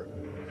they were.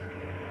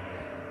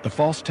 The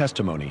false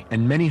testimony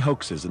and many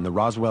hoaxes in the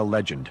Roswell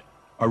legend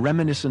are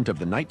reminiscent of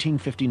the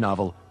 1950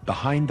 novel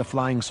Behind the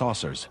Flying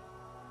Saucers.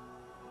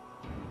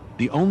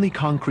 The only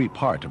concrete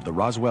part of the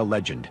Roswell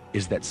legend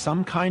is that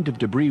some kind of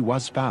debris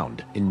was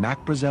found in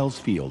Mac Brazel's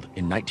field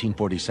in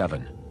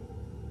 1947.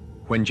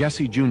 When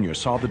Jesse Jr.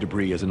 saw the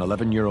debris as an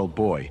 11-year-old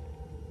boy,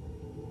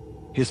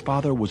 his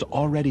father was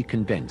already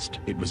convinced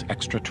it was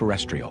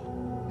extraterrestrial.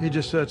 He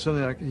just said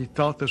something like he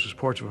thought this was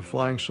parts of a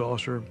flying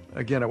saucer.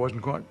 Again, I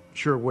wasn't quite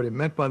sure what he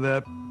meant by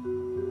that.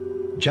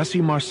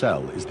 Jesse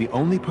Marcel is the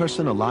only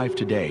person alive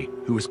today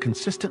who has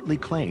consistently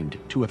claimed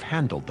to have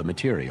handled the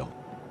material.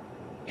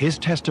 His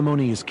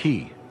testimony is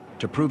key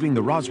to proving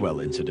the Roswell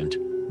incident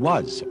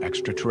was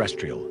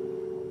extraterrestrial.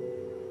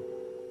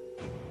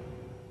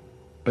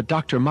 But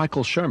Dr.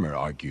 Michael Shermer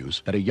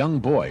argues that a young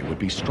boy would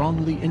be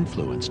strongly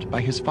influenced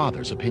by his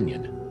father's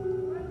opinion.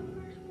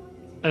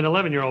 An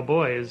 11-year-old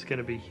boy is going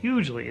to be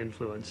hugely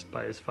influenced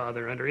by his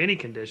father under any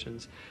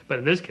conditions. But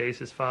in this case,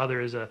 his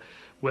father is a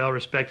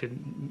well-respected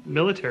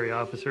military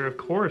officer. Of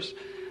course,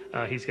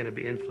 he's going to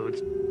be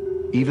influenced.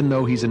 Even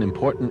though he's an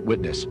important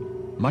witness,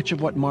 much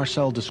of what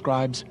Marcel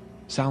describes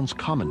sounds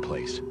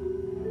commonplace.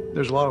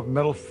 There's a lot of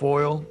metal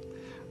foil,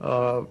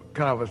 kind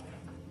of a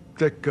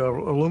thick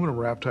aluminum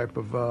wrap type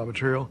of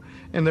material,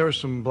 and there was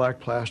some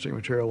black plastic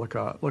material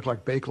looked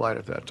like bakelite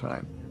at that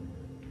time.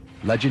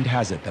 Legend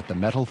has it that the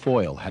metal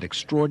foil had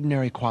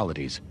extraordinary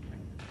qualities,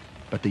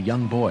 but the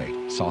young boy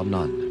saw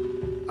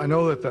none. I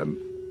know that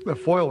the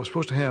foil was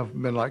supposed to have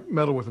been like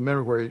metal with a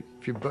memory where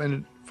if you bend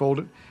it, fold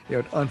it, it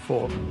would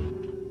unfold.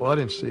 Well, I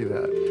didn't see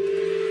that.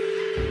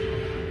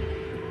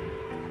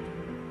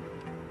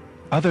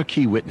 Other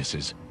key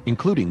witnesses,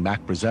 including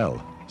Mac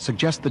Brazel,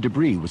 suggest the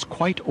debris was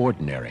quite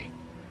ordinary.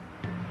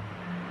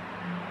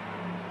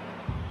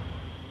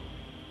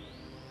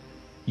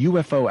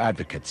 UFO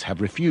advocates have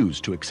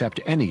refused to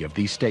accept any of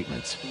these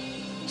statements,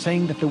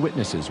 saying that the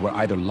witnesses were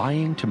either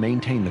lying to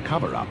maintain the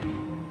cover-up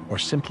or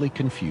simply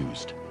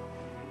confused.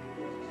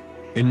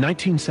 In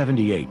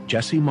 1978,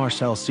 Jesse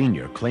Marcel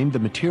Sr. claimed the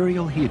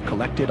material he had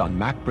collected on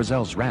Mac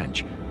Brazel's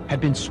ranch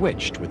had been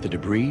switched with the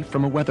debris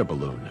from a weather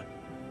balloon.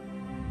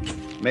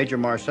 Major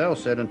Marcel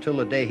said until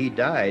the day he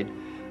died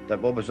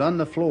that what was on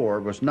the floor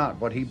was not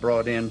what he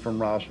brought in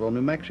from Roswell,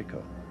 New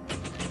Mexico.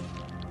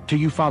 To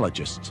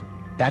ufologists,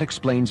 that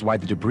explains why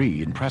the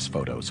debris in press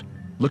photos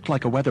looked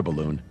like a weather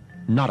balloon,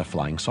 not a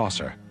flying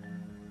saucer.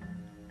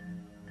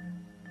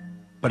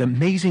 But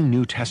amazing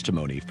new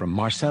testimony from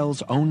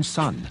Marcel's own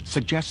son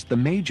suggests the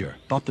Major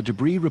thought the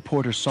debris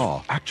reporter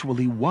saw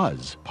actually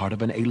was part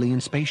of an alien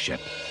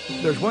spaceship.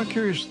 There's one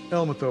curious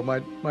element, though.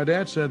 My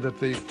dad said that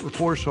the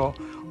reporter saw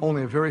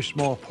only a very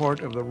small part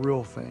of the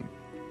real thing.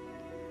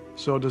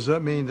 So does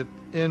that mean that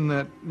in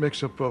that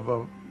mix-up of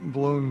a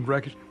balloon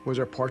wreckage, was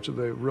there parts of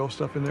the real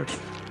stuff in there?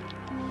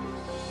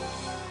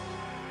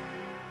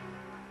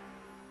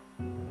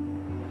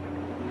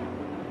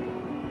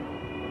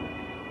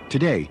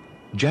 Today,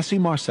 Jesse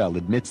Marcel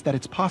admits that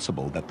it's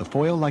possible that the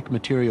foil-like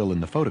material in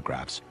the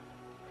photographs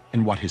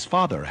and what his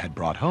father had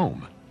brought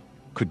home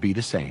could be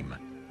the same.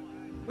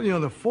 Well, you know,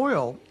 the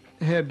foil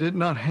did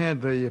not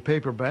have the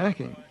paper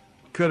backing.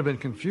 Could have been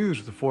confused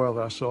with the foil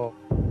that I saw.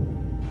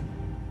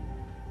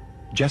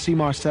 Jesse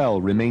Marcel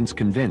remains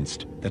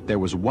convinced that there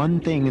was one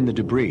thing in the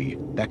debris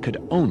that could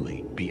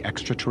only be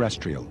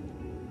extraterrestrial.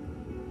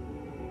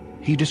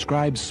 He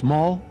describes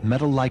small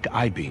metal-like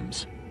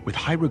I-beams with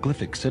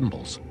hieroglyphic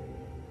symbols.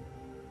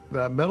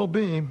 That metal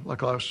beam,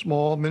 like a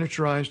small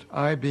miniaturized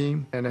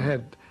I-beam, and it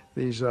had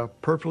these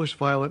purplish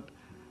violet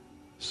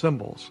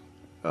symbols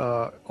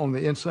on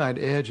the inside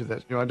edge of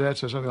that. You know, my dad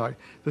says something like,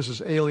 "This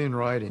is alien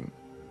writing."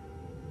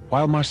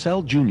 While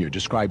Marcel Jr.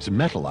 describes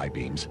metal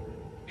I-beams,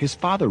 his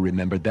father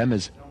remembered them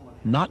as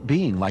not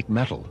being like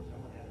metal.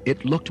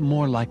 It looked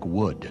more like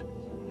wood.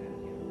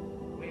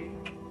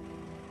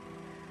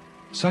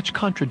 Such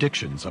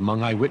contradictions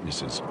among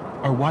eyewitnesses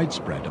are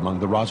widespread among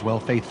the Roswell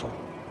faithful.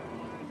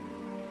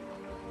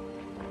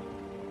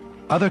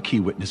 Other key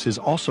witnesses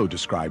also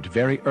described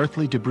very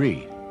earthly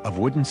debris of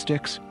wooden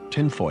sticks,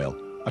 tinfoil,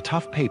 a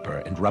tough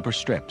paper, and rubber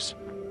strips.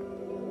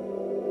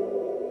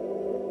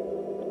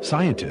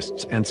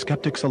 Scientists and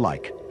skeptics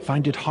alike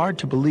find it hard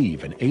to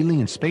believe an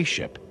alien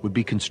spaceship would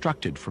be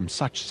constructed from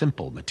such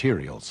simple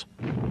materials.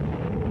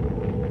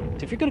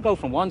 If you're going to go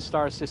from one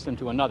star system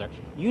to another,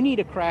 you need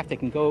a craft that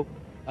can go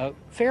a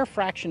fair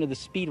fraction of the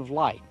speed of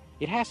light.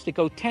 It has to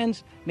go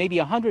tens, maybe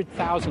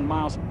 100,000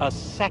 miles a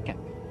second.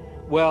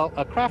 Well,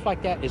 a craft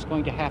like that is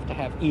going to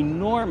have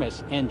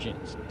enormous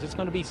engines. It's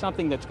going to be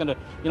something that's going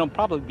to,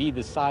 probably be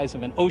the size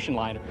of an ocean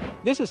liner.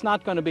 This is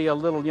not going to be a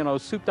little,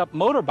 souped-up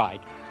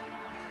motorbike.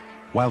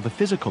 While the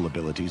physical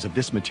abilities of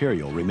this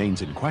material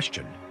remains in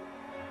question,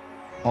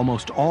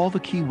 almost all the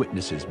key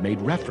witnesses made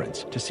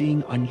reference to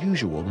seeing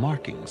unusual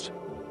markings.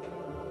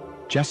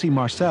 Jesse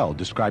Marcel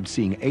described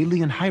seeing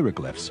alien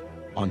hieroglyphs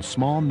on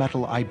small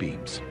metal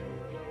I-beams.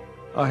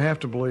 I have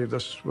to believe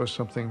this was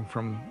something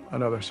from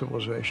another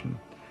civilization.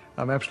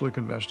 I'm absolutely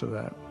convinced of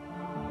that.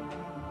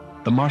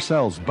 The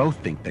Marcels both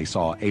think they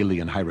saw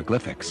alien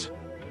hieroglyphics.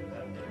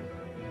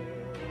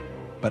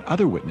 But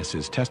other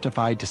witnesses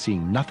testified to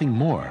seeing nothing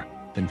more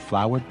than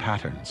flowered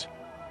patterns.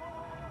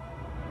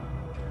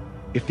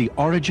 If the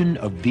origin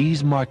of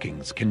these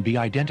markings can be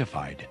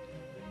identified,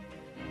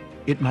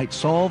 it might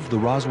solve the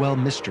Roswell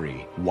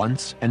mystery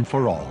once and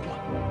for all.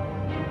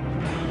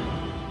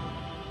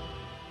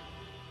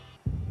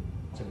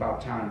 It's about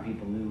time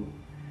people knew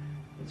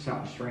that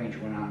something strange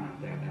went on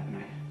out there that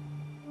night.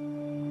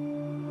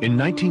 In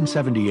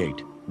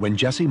 1978, when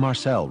Jesse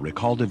Marcel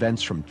recalled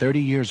events from 30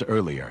 years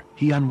earlier,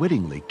 he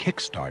unwittingly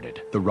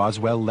kick-started the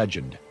Roswell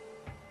legend.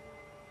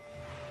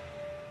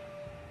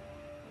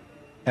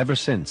 Ever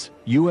since,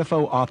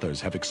 UFO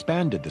authors have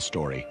expanded the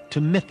story to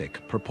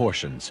mythic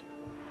proportions.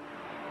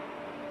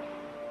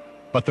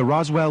 But the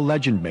Roswell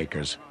legend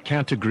makers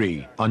can't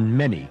agree on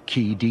many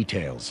key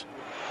details.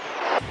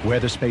 Where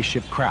the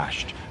spaceship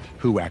crashed,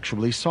 who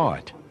actually saw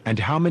it, and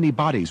how many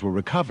bodies were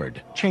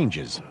recovered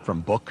changes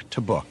from book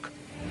to book.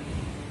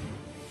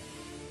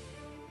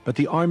 But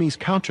the Army's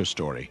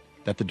counter-story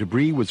that the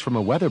debris was from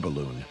a weather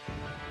balloon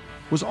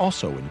was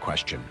also in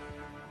question.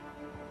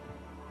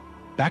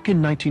 Back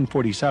in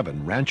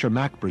 1947, rancher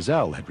Mac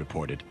Brazel had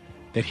reported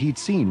that he'd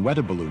seen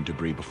weather balloon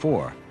debris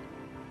before,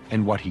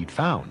 and what he'd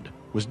found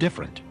was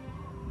different.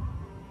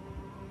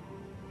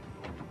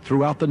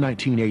 Throughout the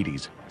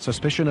 1980s,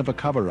 suspicion of a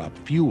cover-up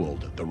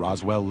fueled the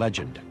Roswell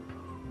legend.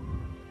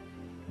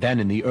 Then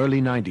in the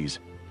early 90s,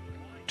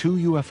 two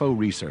UFO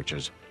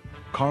researchers,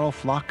 Carl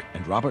Flock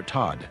and Robert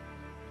Todd,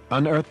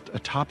 unearthed a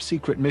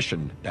top-secret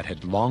mission that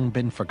had long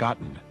been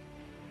forgotten.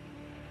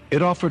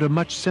 It offered a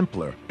much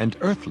simpler and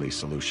earthly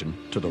solution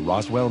to the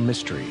Roswell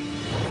mystery.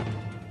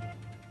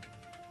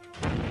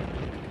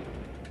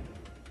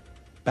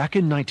 Back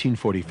in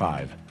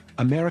 1945,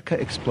 America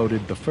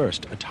exploded the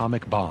first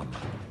atomic bomb.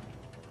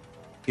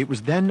 It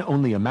was then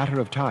only a matter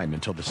of time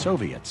until the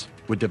Soviets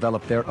would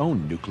develop their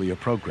own nuclear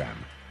program.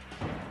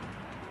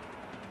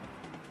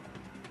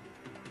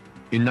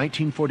 In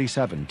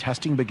 1947,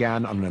 testing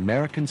began on an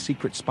American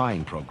secret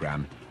spying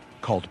program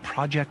called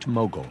Project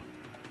Mogul.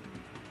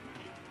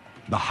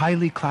 The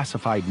highly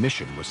classified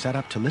mission was set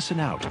up to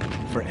listen out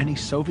for any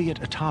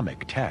Soviet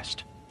atomic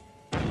test.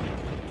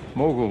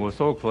 Mogul was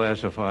so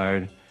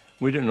classified,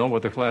 we didn't know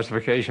what the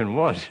classification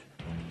was.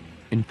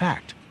 In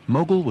fact,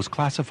 Mogul was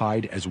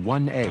classified as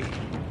 1A,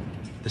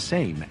 the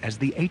same as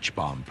the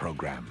H-bomb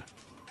program.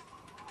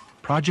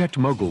 Project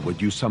Mogul would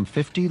use some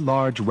 50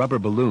 large rubber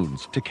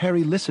balloons to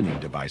carry listening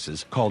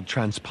devices called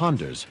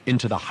transponders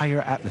into the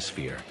higher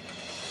atmosphere.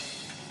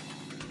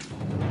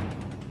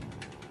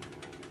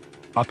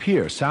 Up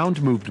here,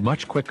 sound moved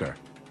much quicker,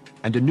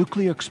 and a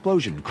nuclear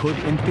explosion could,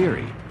 in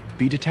theory,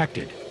 be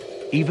detected,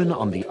 even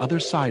on the other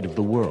side of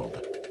the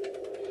world.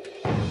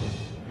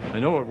 I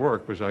know it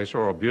worked because I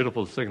saw a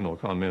beautiful signal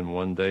come in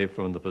one day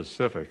from the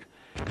Pacific,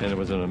 and it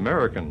was an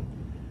American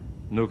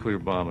nuclear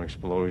bomb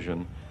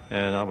explosion,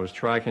 and I was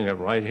tracking it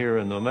right here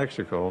in New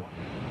Mexico.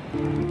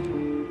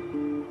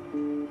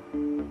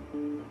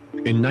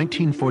 In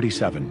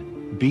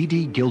 1947,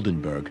 B.D.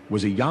 Gildenberg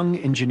was a young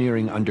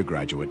engineering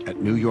undergraduate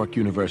at New York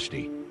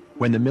University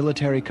when the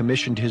military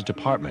commissioned his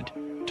department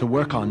to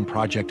work on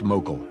Project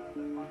Mogul.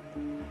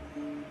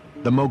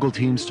 The Mogul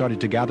team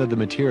started to gather the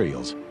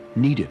materials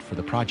needed for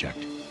the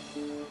project.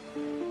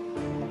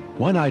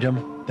 One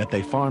item that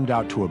they farmed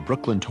out to a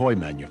Brooklyn toy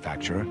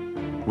manufacturer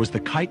was the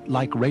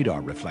kite-like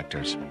radar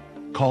reflectors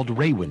called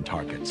Raywin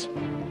targets.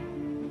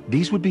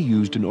 These would be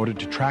used in order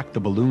to track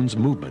the balloon's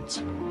movements,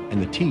 and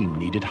the team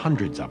needed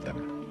hundreds of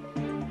them.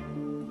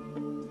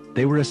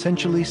 They were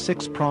essentially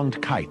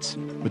six-pronged kites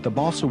with a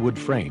balsa wood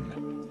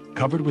frame,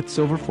 covered with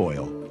silver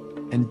foil,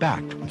 and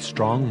backed with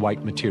strong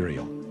white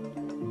material.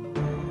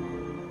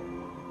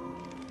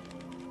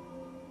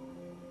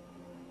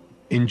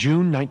 In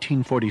June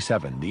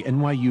 1947, the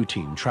NYU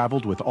team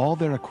traveled with all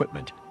their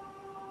equipment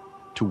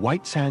to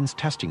White Sands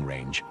Testing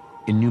Range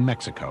in New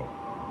Mexico.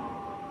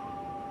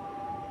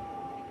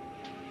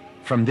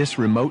 From this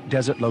remote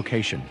desert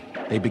location,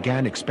 they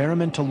began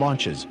experimental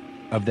launches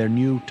of their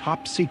new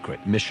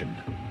top-secret mission.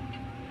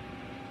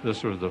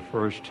 This was the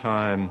first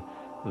time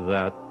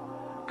that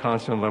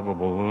constant-level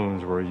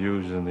balloons were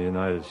used in the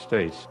United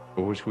States,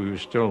 which we were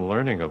still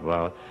learning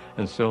about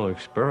and still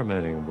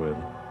experimenting with.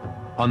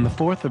 On the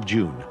 4th of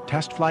June,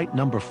 test flight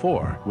number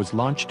 4 was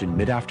launched in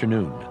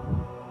mid-afternoon.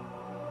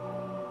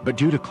 But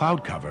due to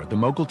cloud cover, the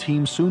Mogul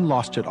team soon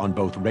lost it on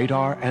both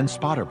radar and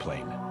spotter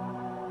plane.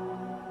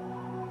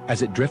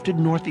 As it drifted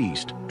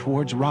northeast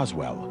towards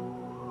Roswell,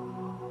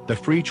 The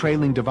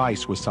free-trailing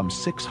device was some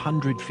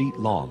 600 feet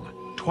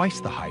long, twice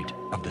the height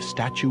of the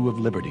Statue of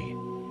Liberty.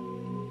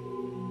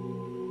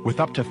 With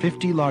up to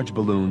 50 large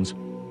balloons,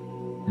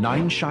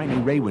 9 shiny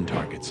Raywin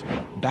targets,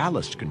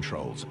 ballast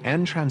controls,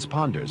 and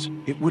transponders,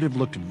 it would have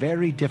looked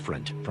very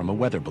different from a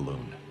weather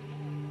balloon.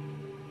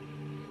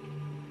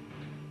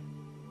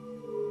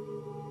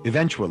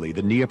 Eventually,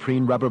 the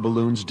neoprene rubber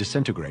balloons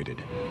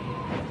disintegrated,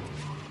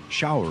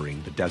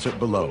 showering the desert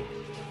below.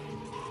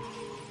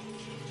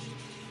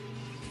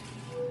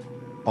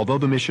 Although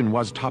the mission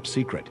was top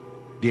secret,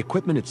 the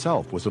equipment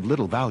itself was of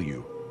little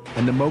value,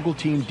 and the Mogul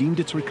team deemed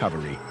its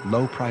recovery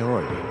low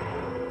priority.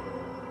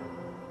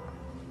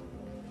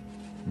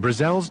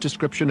 Brazel's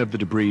description of the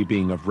debris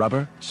being of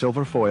rubber,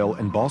 silver foil,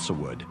 and balsa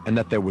wood, and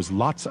that there was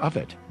lots of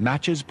it,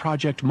 matches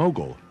Project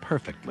Mogul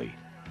perfectly.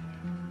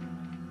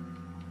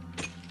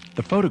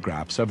 The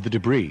photographs of the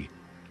debris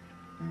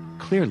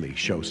clearly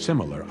show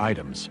similar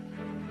items.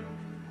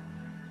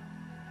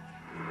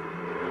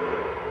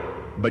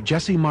 But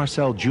Jesse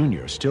Marcel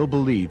Jr. still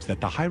believes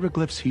that the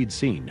hieroglyphs he'd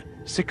seen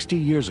 60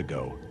 years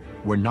ago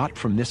were not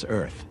from this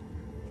earth.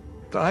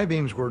 The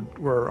I-beams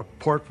were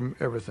apart from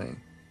everything.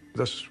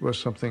 This was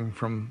something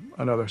from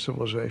another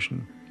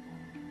civilization.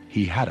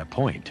 He had a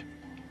point.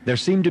 There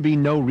seemed to be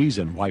no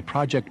reason why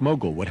Project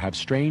Mogul would have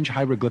strange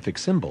hieroglyphic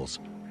symbols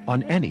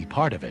on any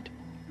part of it.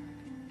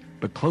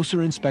 But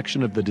closer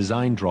inspection of the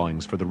design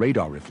drawings for the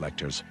radar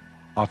reflectors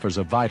offers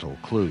a vital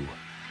clue.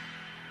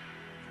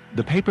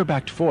 The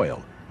paper-backed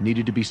foil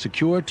needed to be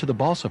secured to the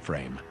balsa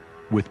frame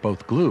with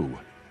both glue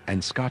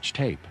and Scotch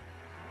tape.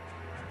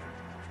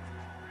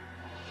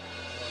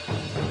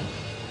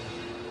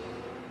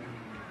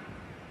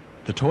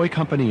 The toy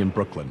company in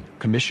Brooklyn,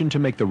 commissioned to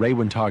make the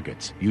Raywin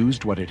targets,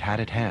 used what it had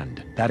at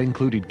hand. That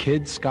included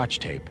kids' Scotch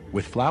tape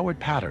with flowered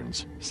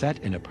patterns set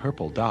in a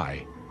purple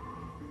dye.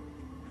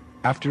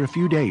 After a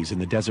few days in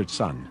the desert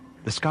sun,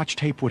 the Scotch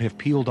tape would have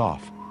peeled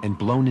off and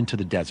blown into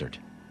the desert.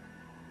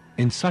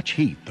 In such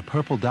heat, the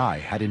purple dye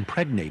had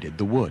impregnated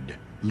the wood,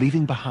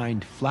 leaving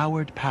behind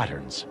flowered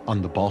patterns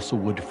on the balsa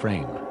wood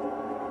frame.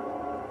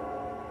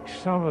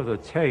 Some of the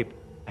tape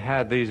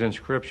had these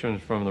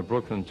inscriptions from the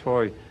Brooklyn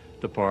toy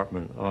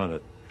department on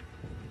it.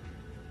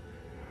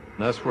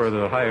 And that's where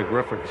the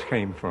hieroglyphics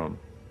came from.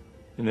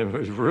 And it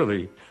was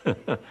really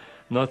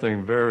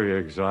nothing very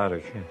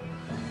exotic.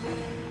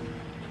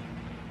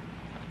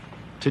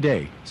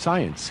 Today,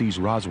 science sees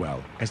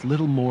Roswell as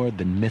little more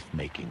than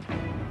myth-making.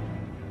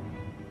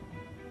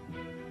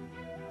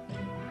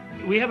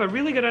 We have a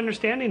really good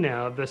understanding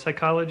now of the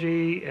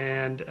psychology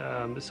and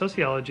the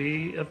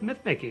sociology of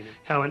myth-making.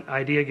 How an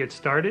idea gets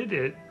started,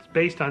 it's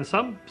based on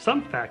some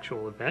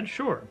factual event,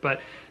 sure,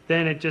 but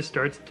then it just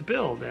starts to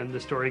build, and the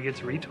story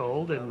gets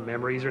retold, and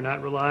memories are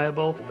not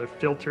reliable, they're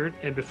filtered,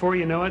 and before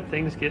you know it,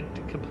 things get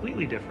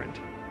completely different.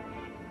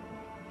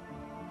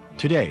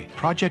 Today,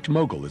 Project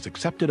Mogul is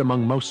accepted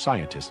among most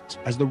scientists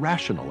as the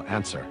rational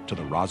answer to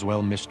the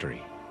Roswell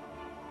mystery.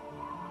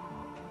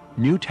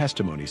 New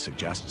testimony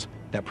suggests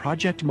that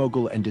Project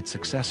Mogul and its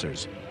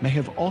successors may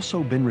have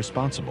also been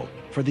responsible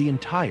for the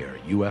entire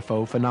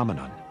UFO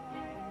phenomenon.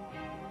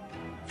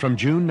 From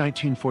June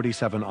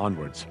 1947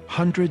 onwards,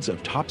 hundreds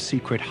of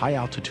top-secret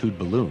high-altitude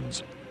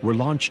balloons were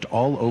launched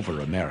all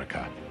over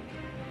America.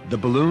 The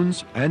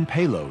balloons and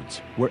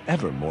payloads were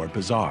ever more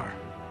bizarre.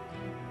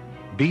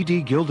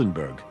 B.D.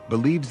 Gildenberg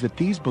believes that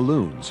these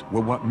balloons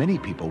were what many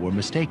people were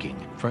mistaking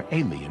for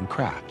alien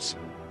crafts.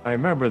 I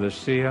remember the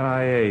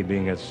CIA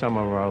being at some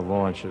of our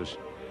launches,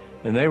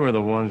 and they were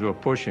the ones who were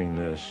pushing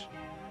this.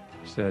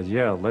 Said,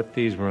 yeah, let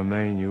these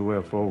remain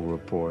UFO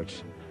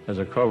reports as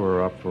a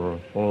cover-up for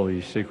all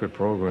these secret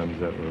programs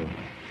that were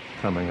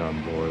coming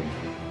on board.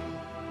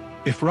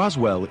 If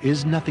Roswell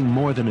is nothing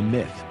more than a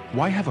myth,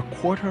 why have a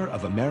quarter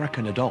of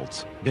American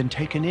adults been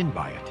taken in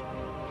by it?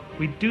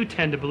 We do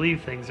tend to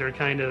believe things that are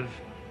kind of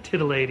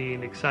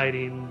titillating,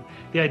 exciting.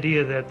 The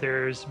idea that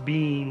there's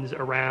beings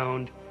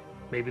around,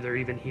 maybe they're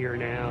even here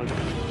now,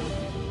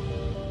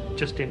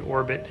 just in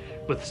orbit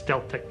with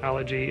stealth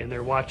technology, and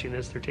they're watching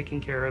us, they're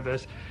taking care of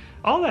us.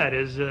 All that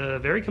is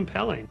very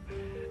compelling.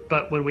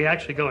 But when we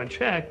actually go and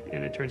check,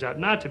 and it turns out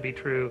not to be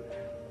true,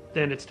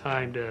 then it's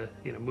time to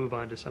move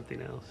on to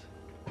something else.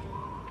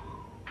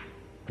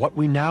 What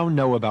we now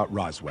know about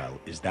Roswell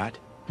is that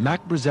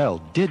Mac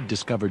Brazel did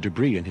discover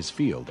debris in his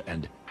field,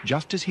 and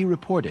just as he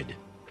reported,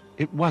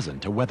 it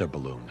wasn't a weather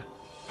balloon.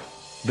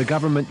 The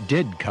government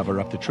did cover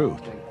up the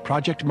truth.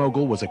 Project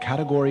Mogul was a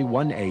Category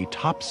 1A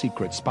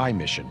top-secret spy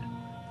mission,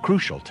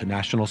 crucial to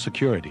national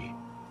security.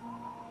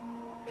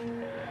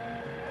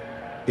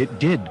 It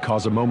did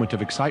cause a moment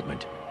of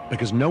excitement,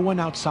 because no one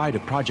outside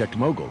of Project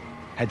Mogul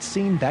had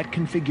seen that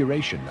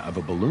configuration of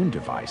a balloon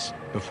device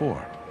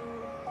before.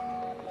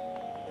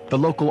 The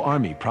local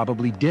army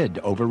probably did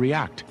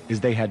overreact, as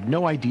they had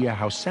no idea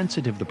how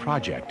sensitive the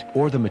project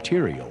or the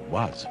material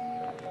was.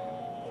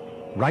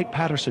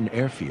 Wright-Patterson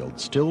Airfield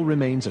still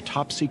remains a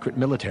top-secret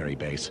military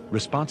base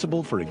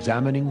responsible for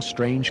examining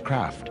strange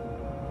craft,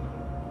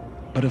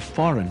 but of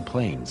foreign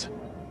planes,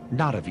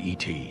 not of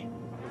ET.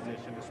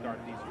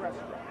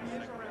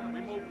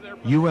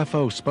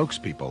 UFO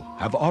spokespeople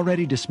have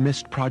already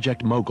dismissed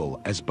Project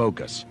Mogul as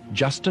bogus,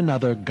 just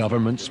another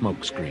government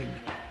smokescreen.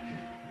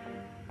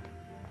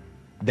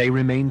 They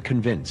remain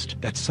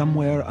convinced that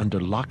somewhere under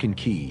lock and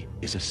key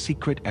is a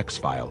secret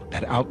X-file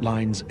that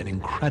outlines an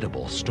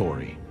incredible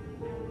story.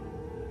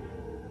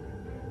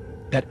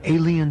 That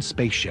alien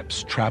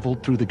spaceships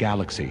traveled through the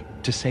galaxy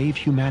to save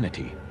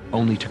humanity,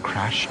 only to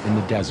crash in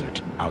the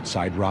desert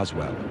outside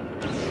Roswell.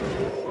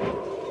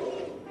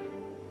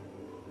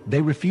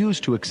 They refuse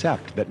to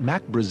accept that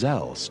Mac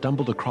Brazel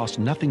stumbled across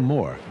nothing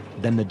more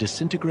than the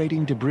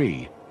disintegrating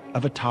debris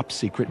of a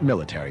top-secret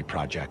military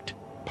project,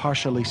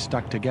 partially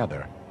stuck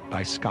together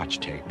by Scotch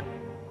tape.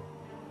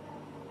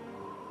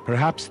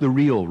 Perhaps the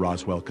real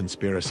Roswell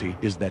conspiracy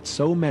is that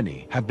so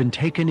many have been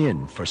taken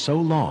in for so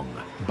long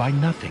by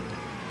nothing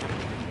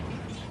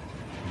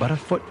but a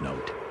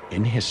footnote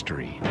in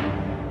history.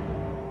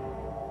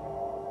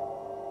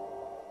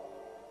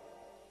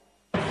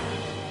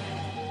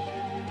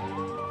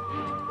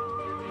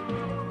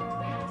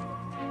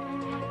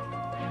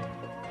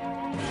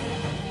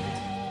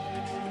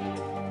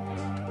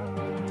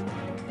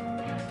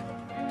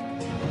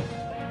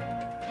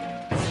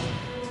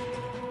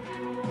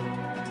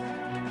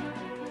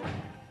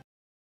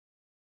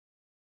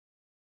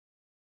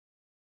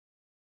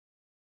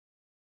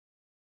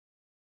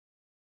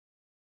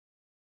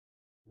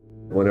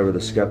 Whenever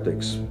the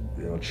skeptics,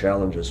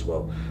 challenge us,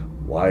 well,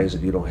 why is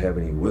it you don't have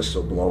any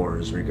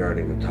whistleblowers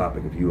regarding the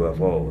topic of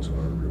UFOs,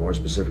 or more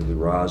specifically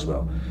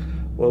Roswell?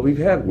 Well, we've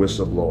had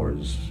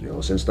whistleblowers,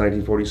 since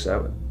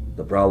 1947.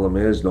 The problem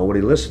is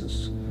nobody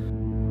listens.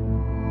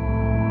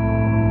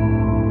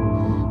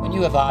 When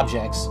you have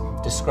objects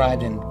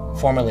described in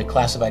formerly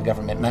classified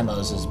government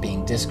memos as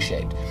being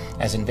disc-shaped,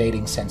 as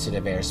invading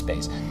sensitive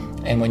airspace,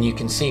 and when you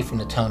can see from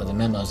the tone of the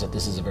memos that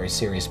this is a very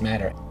serious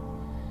matter,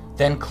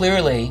 then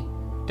clearly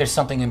there's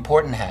something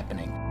important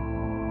happening.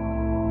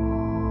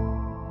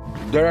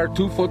 There are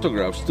two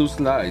photographs, two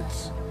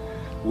slides,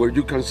 where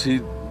you can see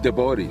the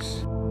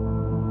bodies.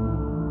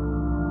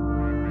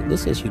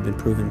 This issue had been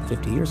proven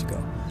 50 years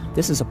ago.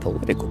 This is a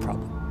political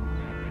problem.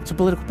 It's a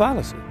political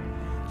policy.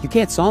 You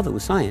can't solve it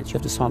with science. You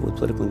have to solve it with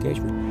political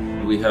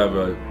engagement. We have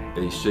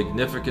a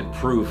significant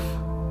proof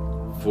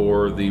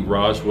for the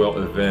Roswell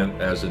event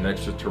as an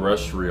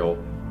extraterrestrial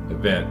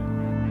event.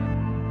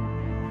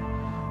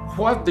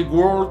 What the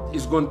world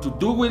is going to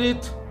do with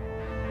it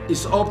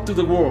is up to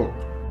the world.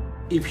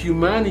 If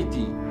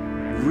humanity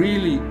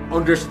really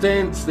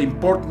understands the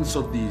importance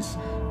of this,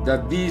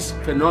 that this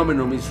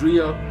phenomenon is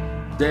real,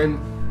 then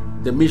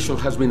the mission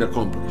has been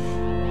accomplished.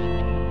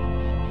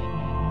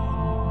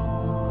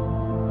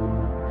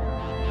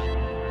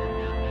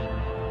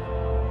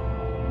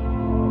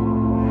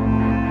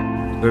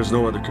 There's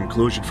no other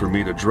conclusion for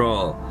me to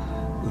draw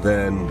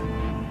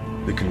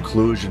than the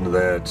conclusion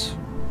that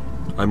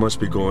I must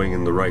be going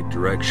in the right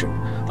direction.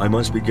 I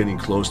must be getting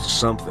close to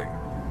something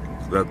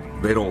that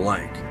they don't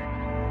like.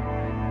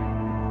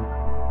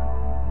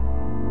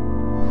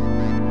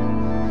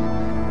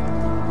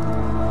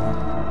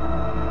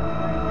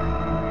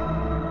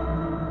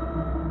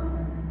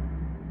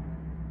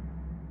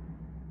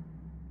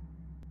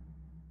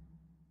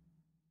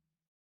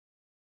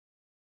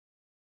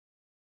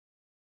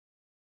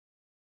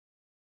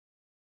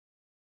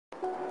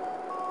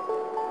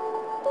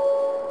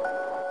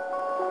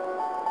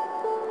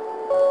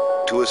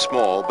 To a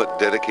small but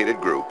dedicated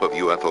group of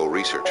UFO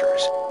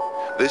researchers,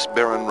 this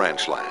barren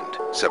ranch land,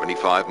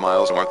 75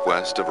 miles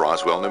northwest of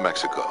Roswell, New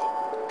Mexico,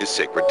 is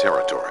sacred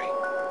territory.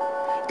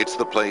 It's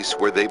the place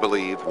where they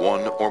believe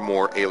one or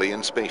more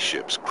alien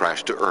spaceships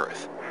crashed to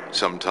Earth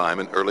sometime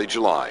in early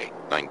July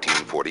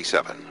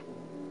 1947.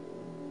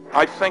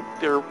 I think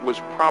there was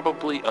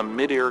probably a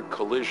mid-air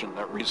collision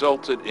that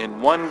resulted in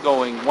one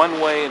going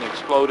one way and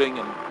exploding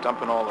and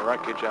dumping all the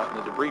wreckage out in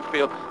the debris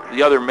field,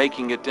 the other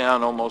making it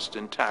down almost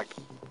intact.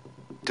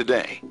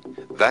 Today,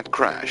 that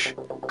crash,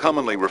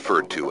 commonly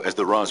referred to as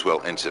the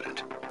Roswell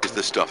incident, is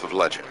the stuff of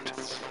legend.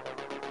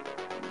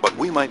 But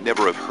we might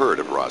never have heard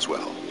of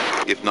Roswell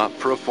if not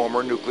for a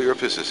former nuclear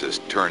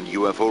physicist turned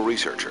UFO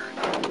researcher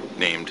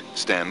named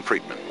Stan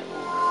Friedman.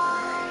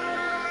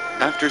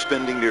 After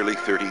spending nearly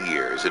 30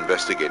 years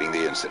investigating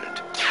the incident,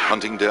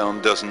 hunting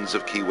down dozens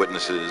of key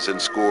witnesses and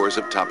scores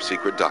of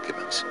top-secret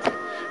documents,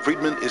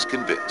 Friedman is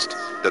convinced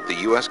that the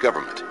U.S.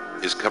 government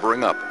is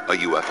covering up a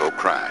UFO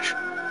crash.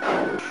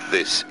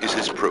 This is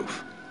his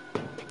proof.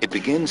 It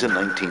begins in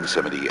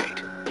 1978,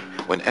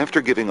 when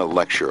after giving a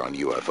lecture on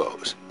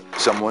UFOs,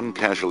 someone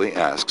casually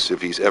asks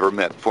if he's ever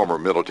met former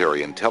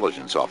military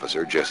intelligence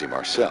officer Jesse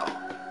Marcel.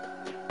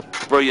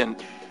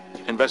 Brilliant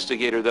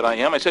investigator that I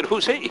am, I said,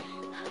 "Who's he?"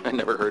 I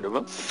never heard of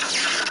him.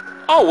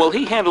 "Oh, well,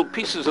 he handled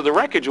pieces of the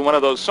wreckage in one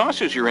of those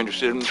saucers you're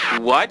interested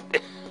in." What?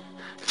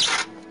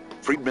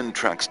 Friedman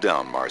tracks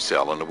down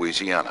Marcel in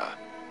Louisiana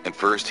and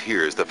first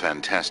hears the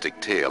fantastic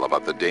tale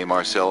about the day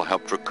Marcel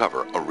helped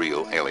recover a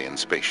real alien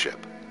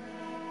spaceship.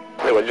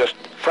 There were just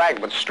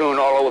fragments strewn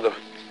all over the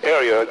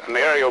area, an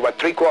area about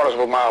 3/4 of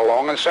a mile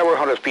long and several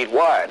hundred feet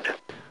wide.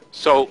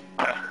 So,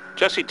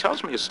 Jesse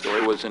tells me his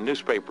story was in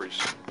newspapers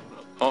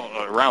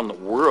around the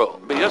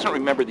world, but he doesn't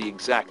remember the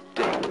exact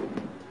date.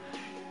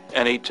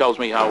 And he tells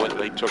me how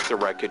they took the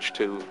wreckage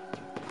to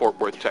Fort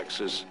Worth,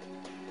 Texas,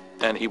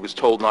 and he was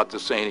told not to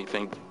say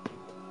anything.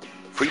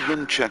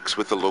 Friedman checks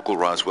with the local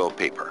Roswell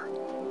paper,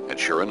 and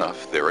sure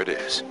enough, there it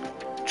is.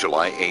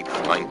 July 8,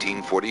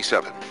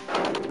 1947.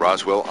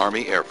 Roswell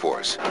Army Air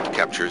Force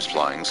captures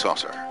flying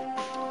saucer.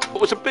 It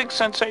was a big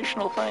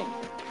sensational thing.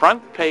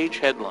 Front page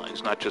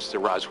headlines, not just the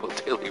Roswell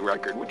Daily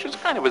Record, which is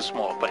kind of a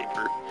small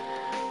paper,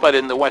 but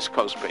in the West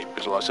Coast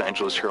papers, Los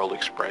Angeles Herald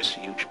Express,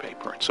 huge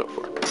paper, and so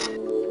forth.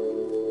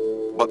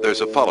 But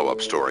there's a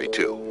follow-up story,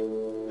 too.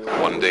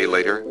 One day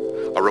later,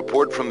 a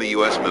report from the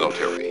U.S.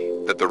 military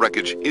that the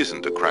wreckage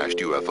isn't a crashed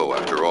UFO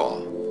after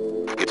all.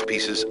 It's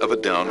pieces of a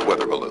downed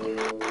weather balloon.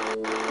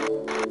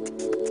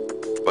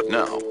 But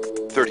now,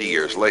 30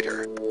 years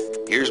later,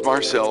 here's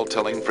Marcel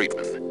telling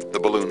Friedman the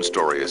balloon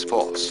story is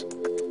false,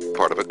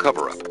 part of a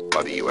cover-up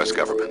by the U.S.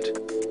 government.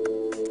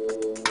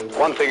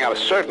 One thing I was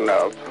certain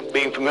of,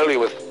 being familiar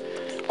with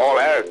all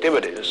air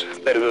activities,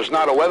 that it was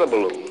not a weather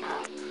balloon,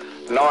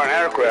 nor an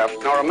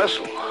aircraft, nor a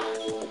missile.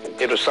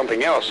 It was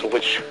something else of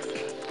which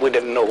we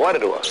didn't know what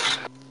it was.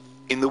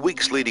 In the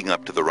weeks leading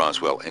up to the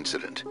Roswell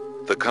incident,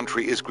 the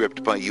country is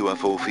gripped by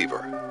UFO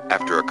fever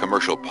after a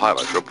commercial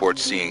pilot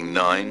reports seeing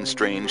 9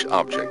 strange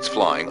objects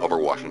flying over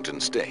Washington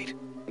state.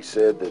 He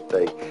said that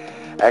they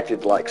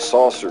acted like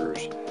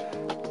saucers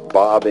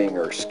bobbing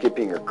or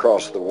skipping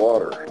across the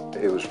water.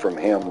 It was from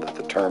him that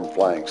the term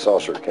flying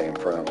saucer came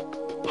from.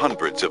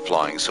 Hundreds of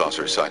flying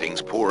saucer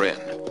sightings pour in,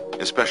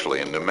 especially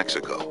in New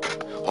Mexico,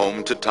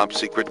 home to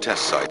top-secret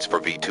test sites for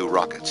V-2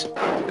 rockets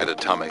and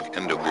atomic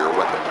and nuclear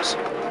weapons.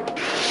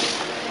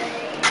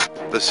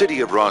 The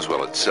city of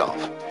Roswell itself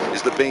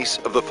is the base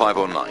of the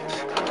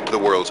 509th, the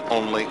world's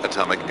only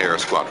atomic air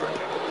squadron.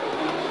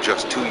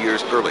 Just 2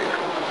 years earlier,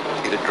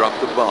 it had dropped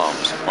the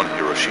bombs on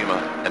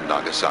Hiroshima and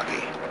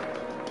Nagasaki.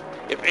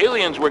 If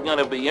aliens were going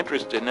to be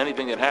interested in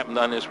anything that happened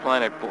on this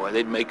planet, boy,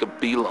 they'd make a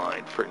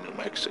beeline for New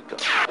Mexico.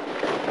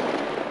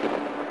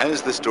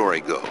 As the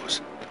story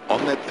goes,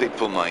 on that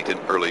fateful night in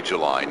early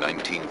July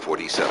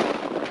 1947,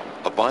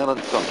 a violent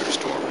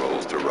thunderstorm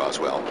rolls through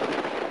Roswell.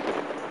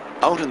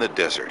 Out in the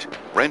desert,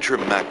 rancher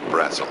Mac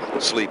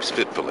Brazel sleeps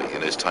fitfully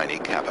in his tiny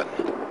cabin.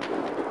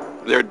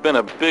 There'd been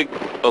a big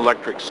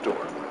electric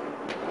storm,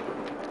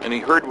 and he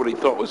heard what he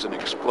thought was an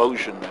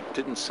explosion that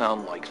didn't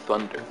sound like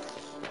thunder.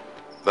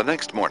 The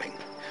next morning,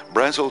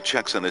 Brazel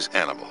checks on his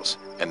animals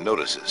and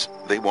notices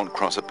they won't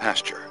cross a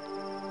pasture.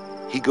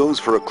 He goes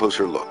for a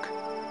closer look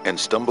and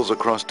stumbles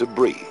across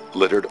debris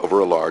littered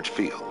over a large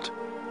field.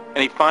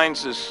 And he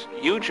finds this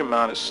huge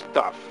amount of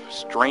stuff,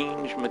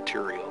 strange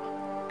material,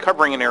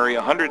 covering an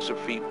area hundreds of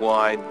feet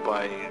wide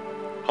by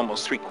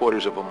almost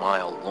 3/4 of a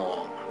mile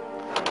long.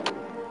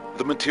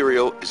 The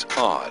material is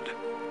odd,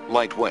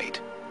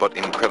 lightweight, but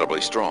incredibly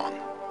strong.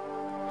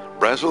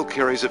 Brazel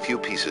carries a few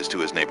pieces to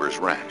his neighbor's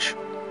ranch.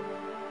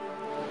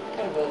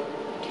 Kind of a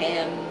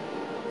tan,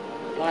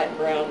 light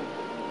brown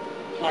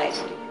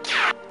plastic.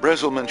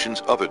 Brazel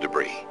mentions other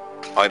debris,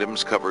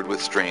 items covered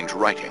with strange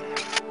writing.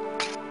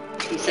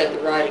 He said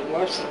the writing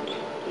wasn't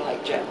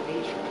like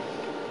Japanese writing,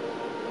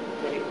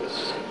 but it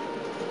was,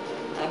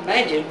 I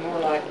imagine, more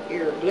like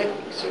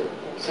hieroglyphics or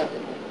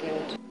something like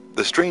that.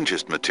 The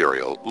strangest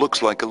material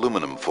looks like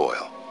aluminum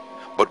foil,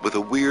 but with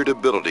a weird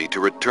ability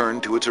to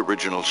return to its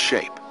original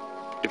shape.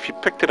 If you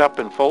picked it up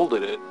and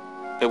folded it,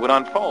 it would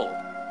unfold.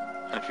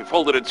 And if you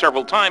folded it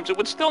several times, it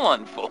would still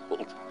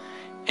unfold.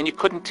 And you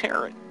couldn't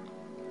tear it.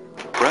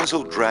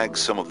 Brazel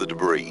drags some of the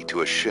debris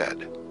to a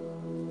shed.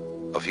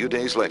 A few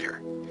days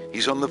later,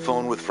 he's on the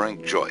phone with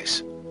Frank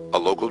Joyce, a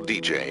local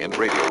DJ and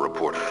radio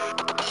reporter.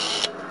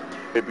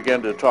 They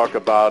began to talk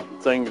about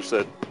things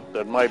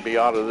that might be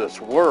out of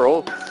this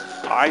world.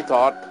 I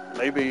thought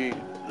maybe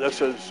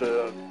this is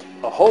a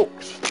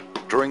hoax.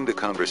 During the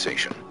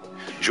conversation,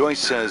 Joyce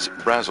says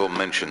Brazel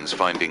mentions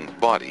finding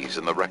bodies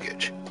in the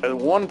wreckage. And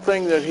one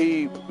thing that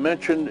he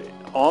mentioned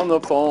on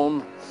the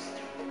phone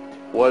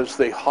was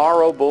the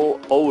horrible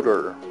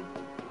odor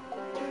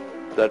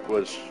that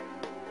was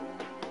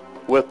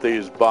with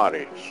these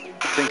bodies.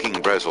 Thinking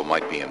Brazel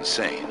might be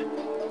insane,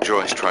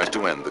 Joyce tries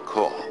to end the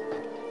call.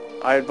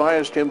 I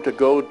advised him to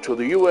go to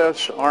the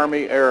U.S.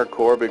 Army Air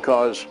Corps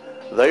because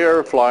they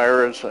are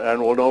flyers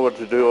and will know what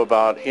to do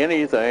about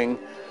anything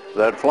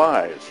that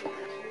flies.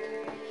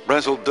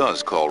 Brazel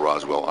does call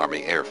Roswell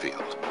Army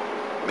Airfield.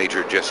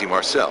 Major Jesse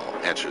Marcel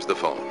answers the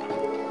phone.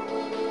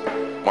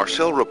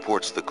 Marcel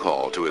reports the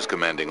call to his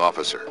commanding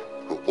officer,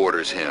 who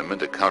orders him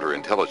and a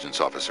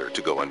counterintelligence officer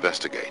to go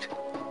investigate.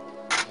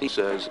 He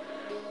says,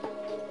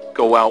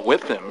 go out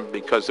with him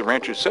because the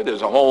rancher said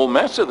there's a whole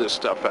mess of this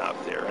stuff out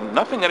there, and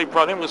nothing that he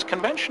brought in was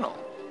conventional.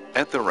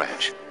 At the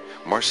ranch,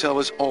 Marcel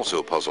is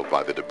also puzzled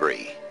by the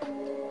debris.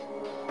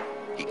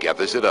 He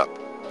gathers it up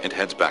and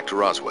heads back to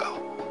Roswell.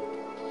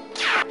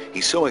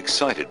 He's so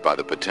excited by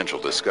the potential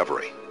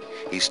discovery,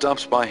 he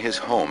stops by his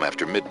home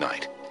after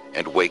midnight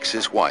and wakes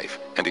his wife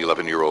and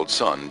 11-year-old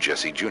son,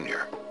 Jesse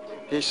Jr.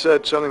 He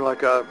said something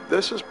like,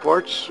 this is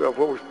parts of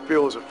what we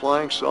feel is a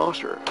flying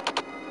saucer.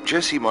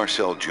 Jesse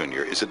Marcel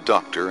Jr. is a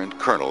doctor and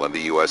colonel in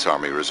the U.S.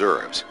 Army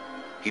Reserves.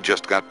 He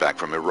just got back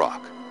from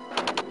Iraq.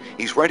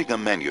 He's writing a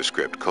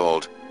manuscript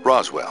called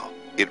Roswell,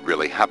 It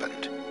Really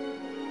Happened.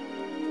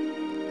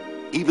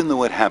 Even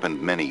though it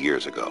happened many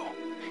years ago,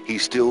 he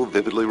still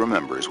vividly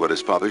remembers what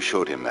his father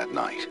showed him that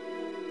night.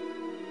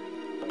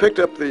 I picked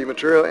up the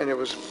material and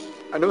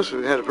I noticed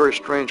it had a very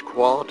strange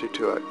quality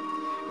to it.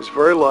 It was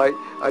very light.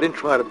 I didn't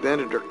try to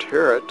bend it or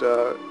tear it,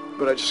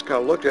 but I just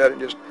kind of looked at it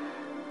and just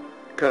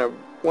kind of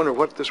wondered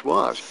what this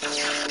was.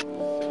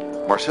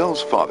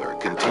 Marcel's father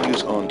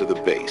continues on to the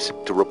base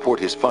to report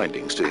his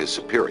findings to his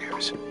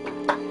superiors.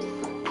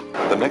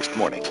 The next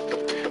morning,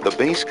 the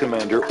base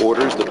commander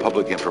orders the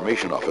public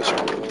information officer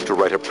to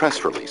write a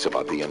press release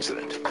about the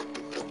incident.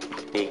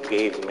 He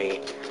gave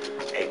me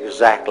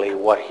exactly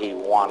what he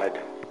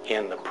wanted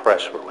in the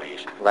press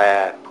release,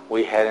 that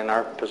we had in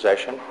our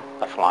possession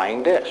a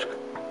flying disc.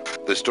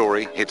 The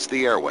story hits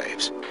the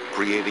airwaves,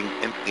 creating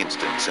an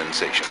instant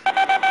sensation.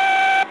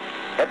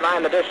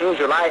 Headline edition,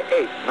 July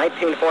 8,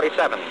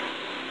 1947.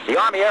 The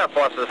Army Air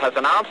Forces has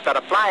announced that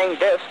a flying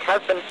disc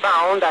has been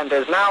found and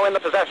is now in the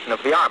possession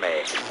of the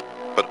Army.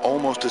 But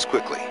almost as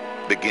quickly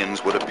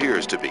begins what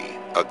appears to be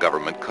a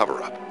government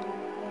cover-up.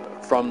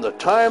 From the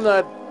time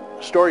that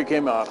story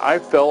came out, I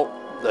felt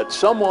that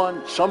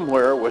someone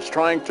somewhere was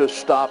trying to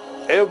stop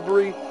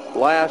every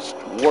last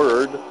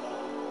word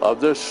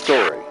of this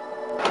story.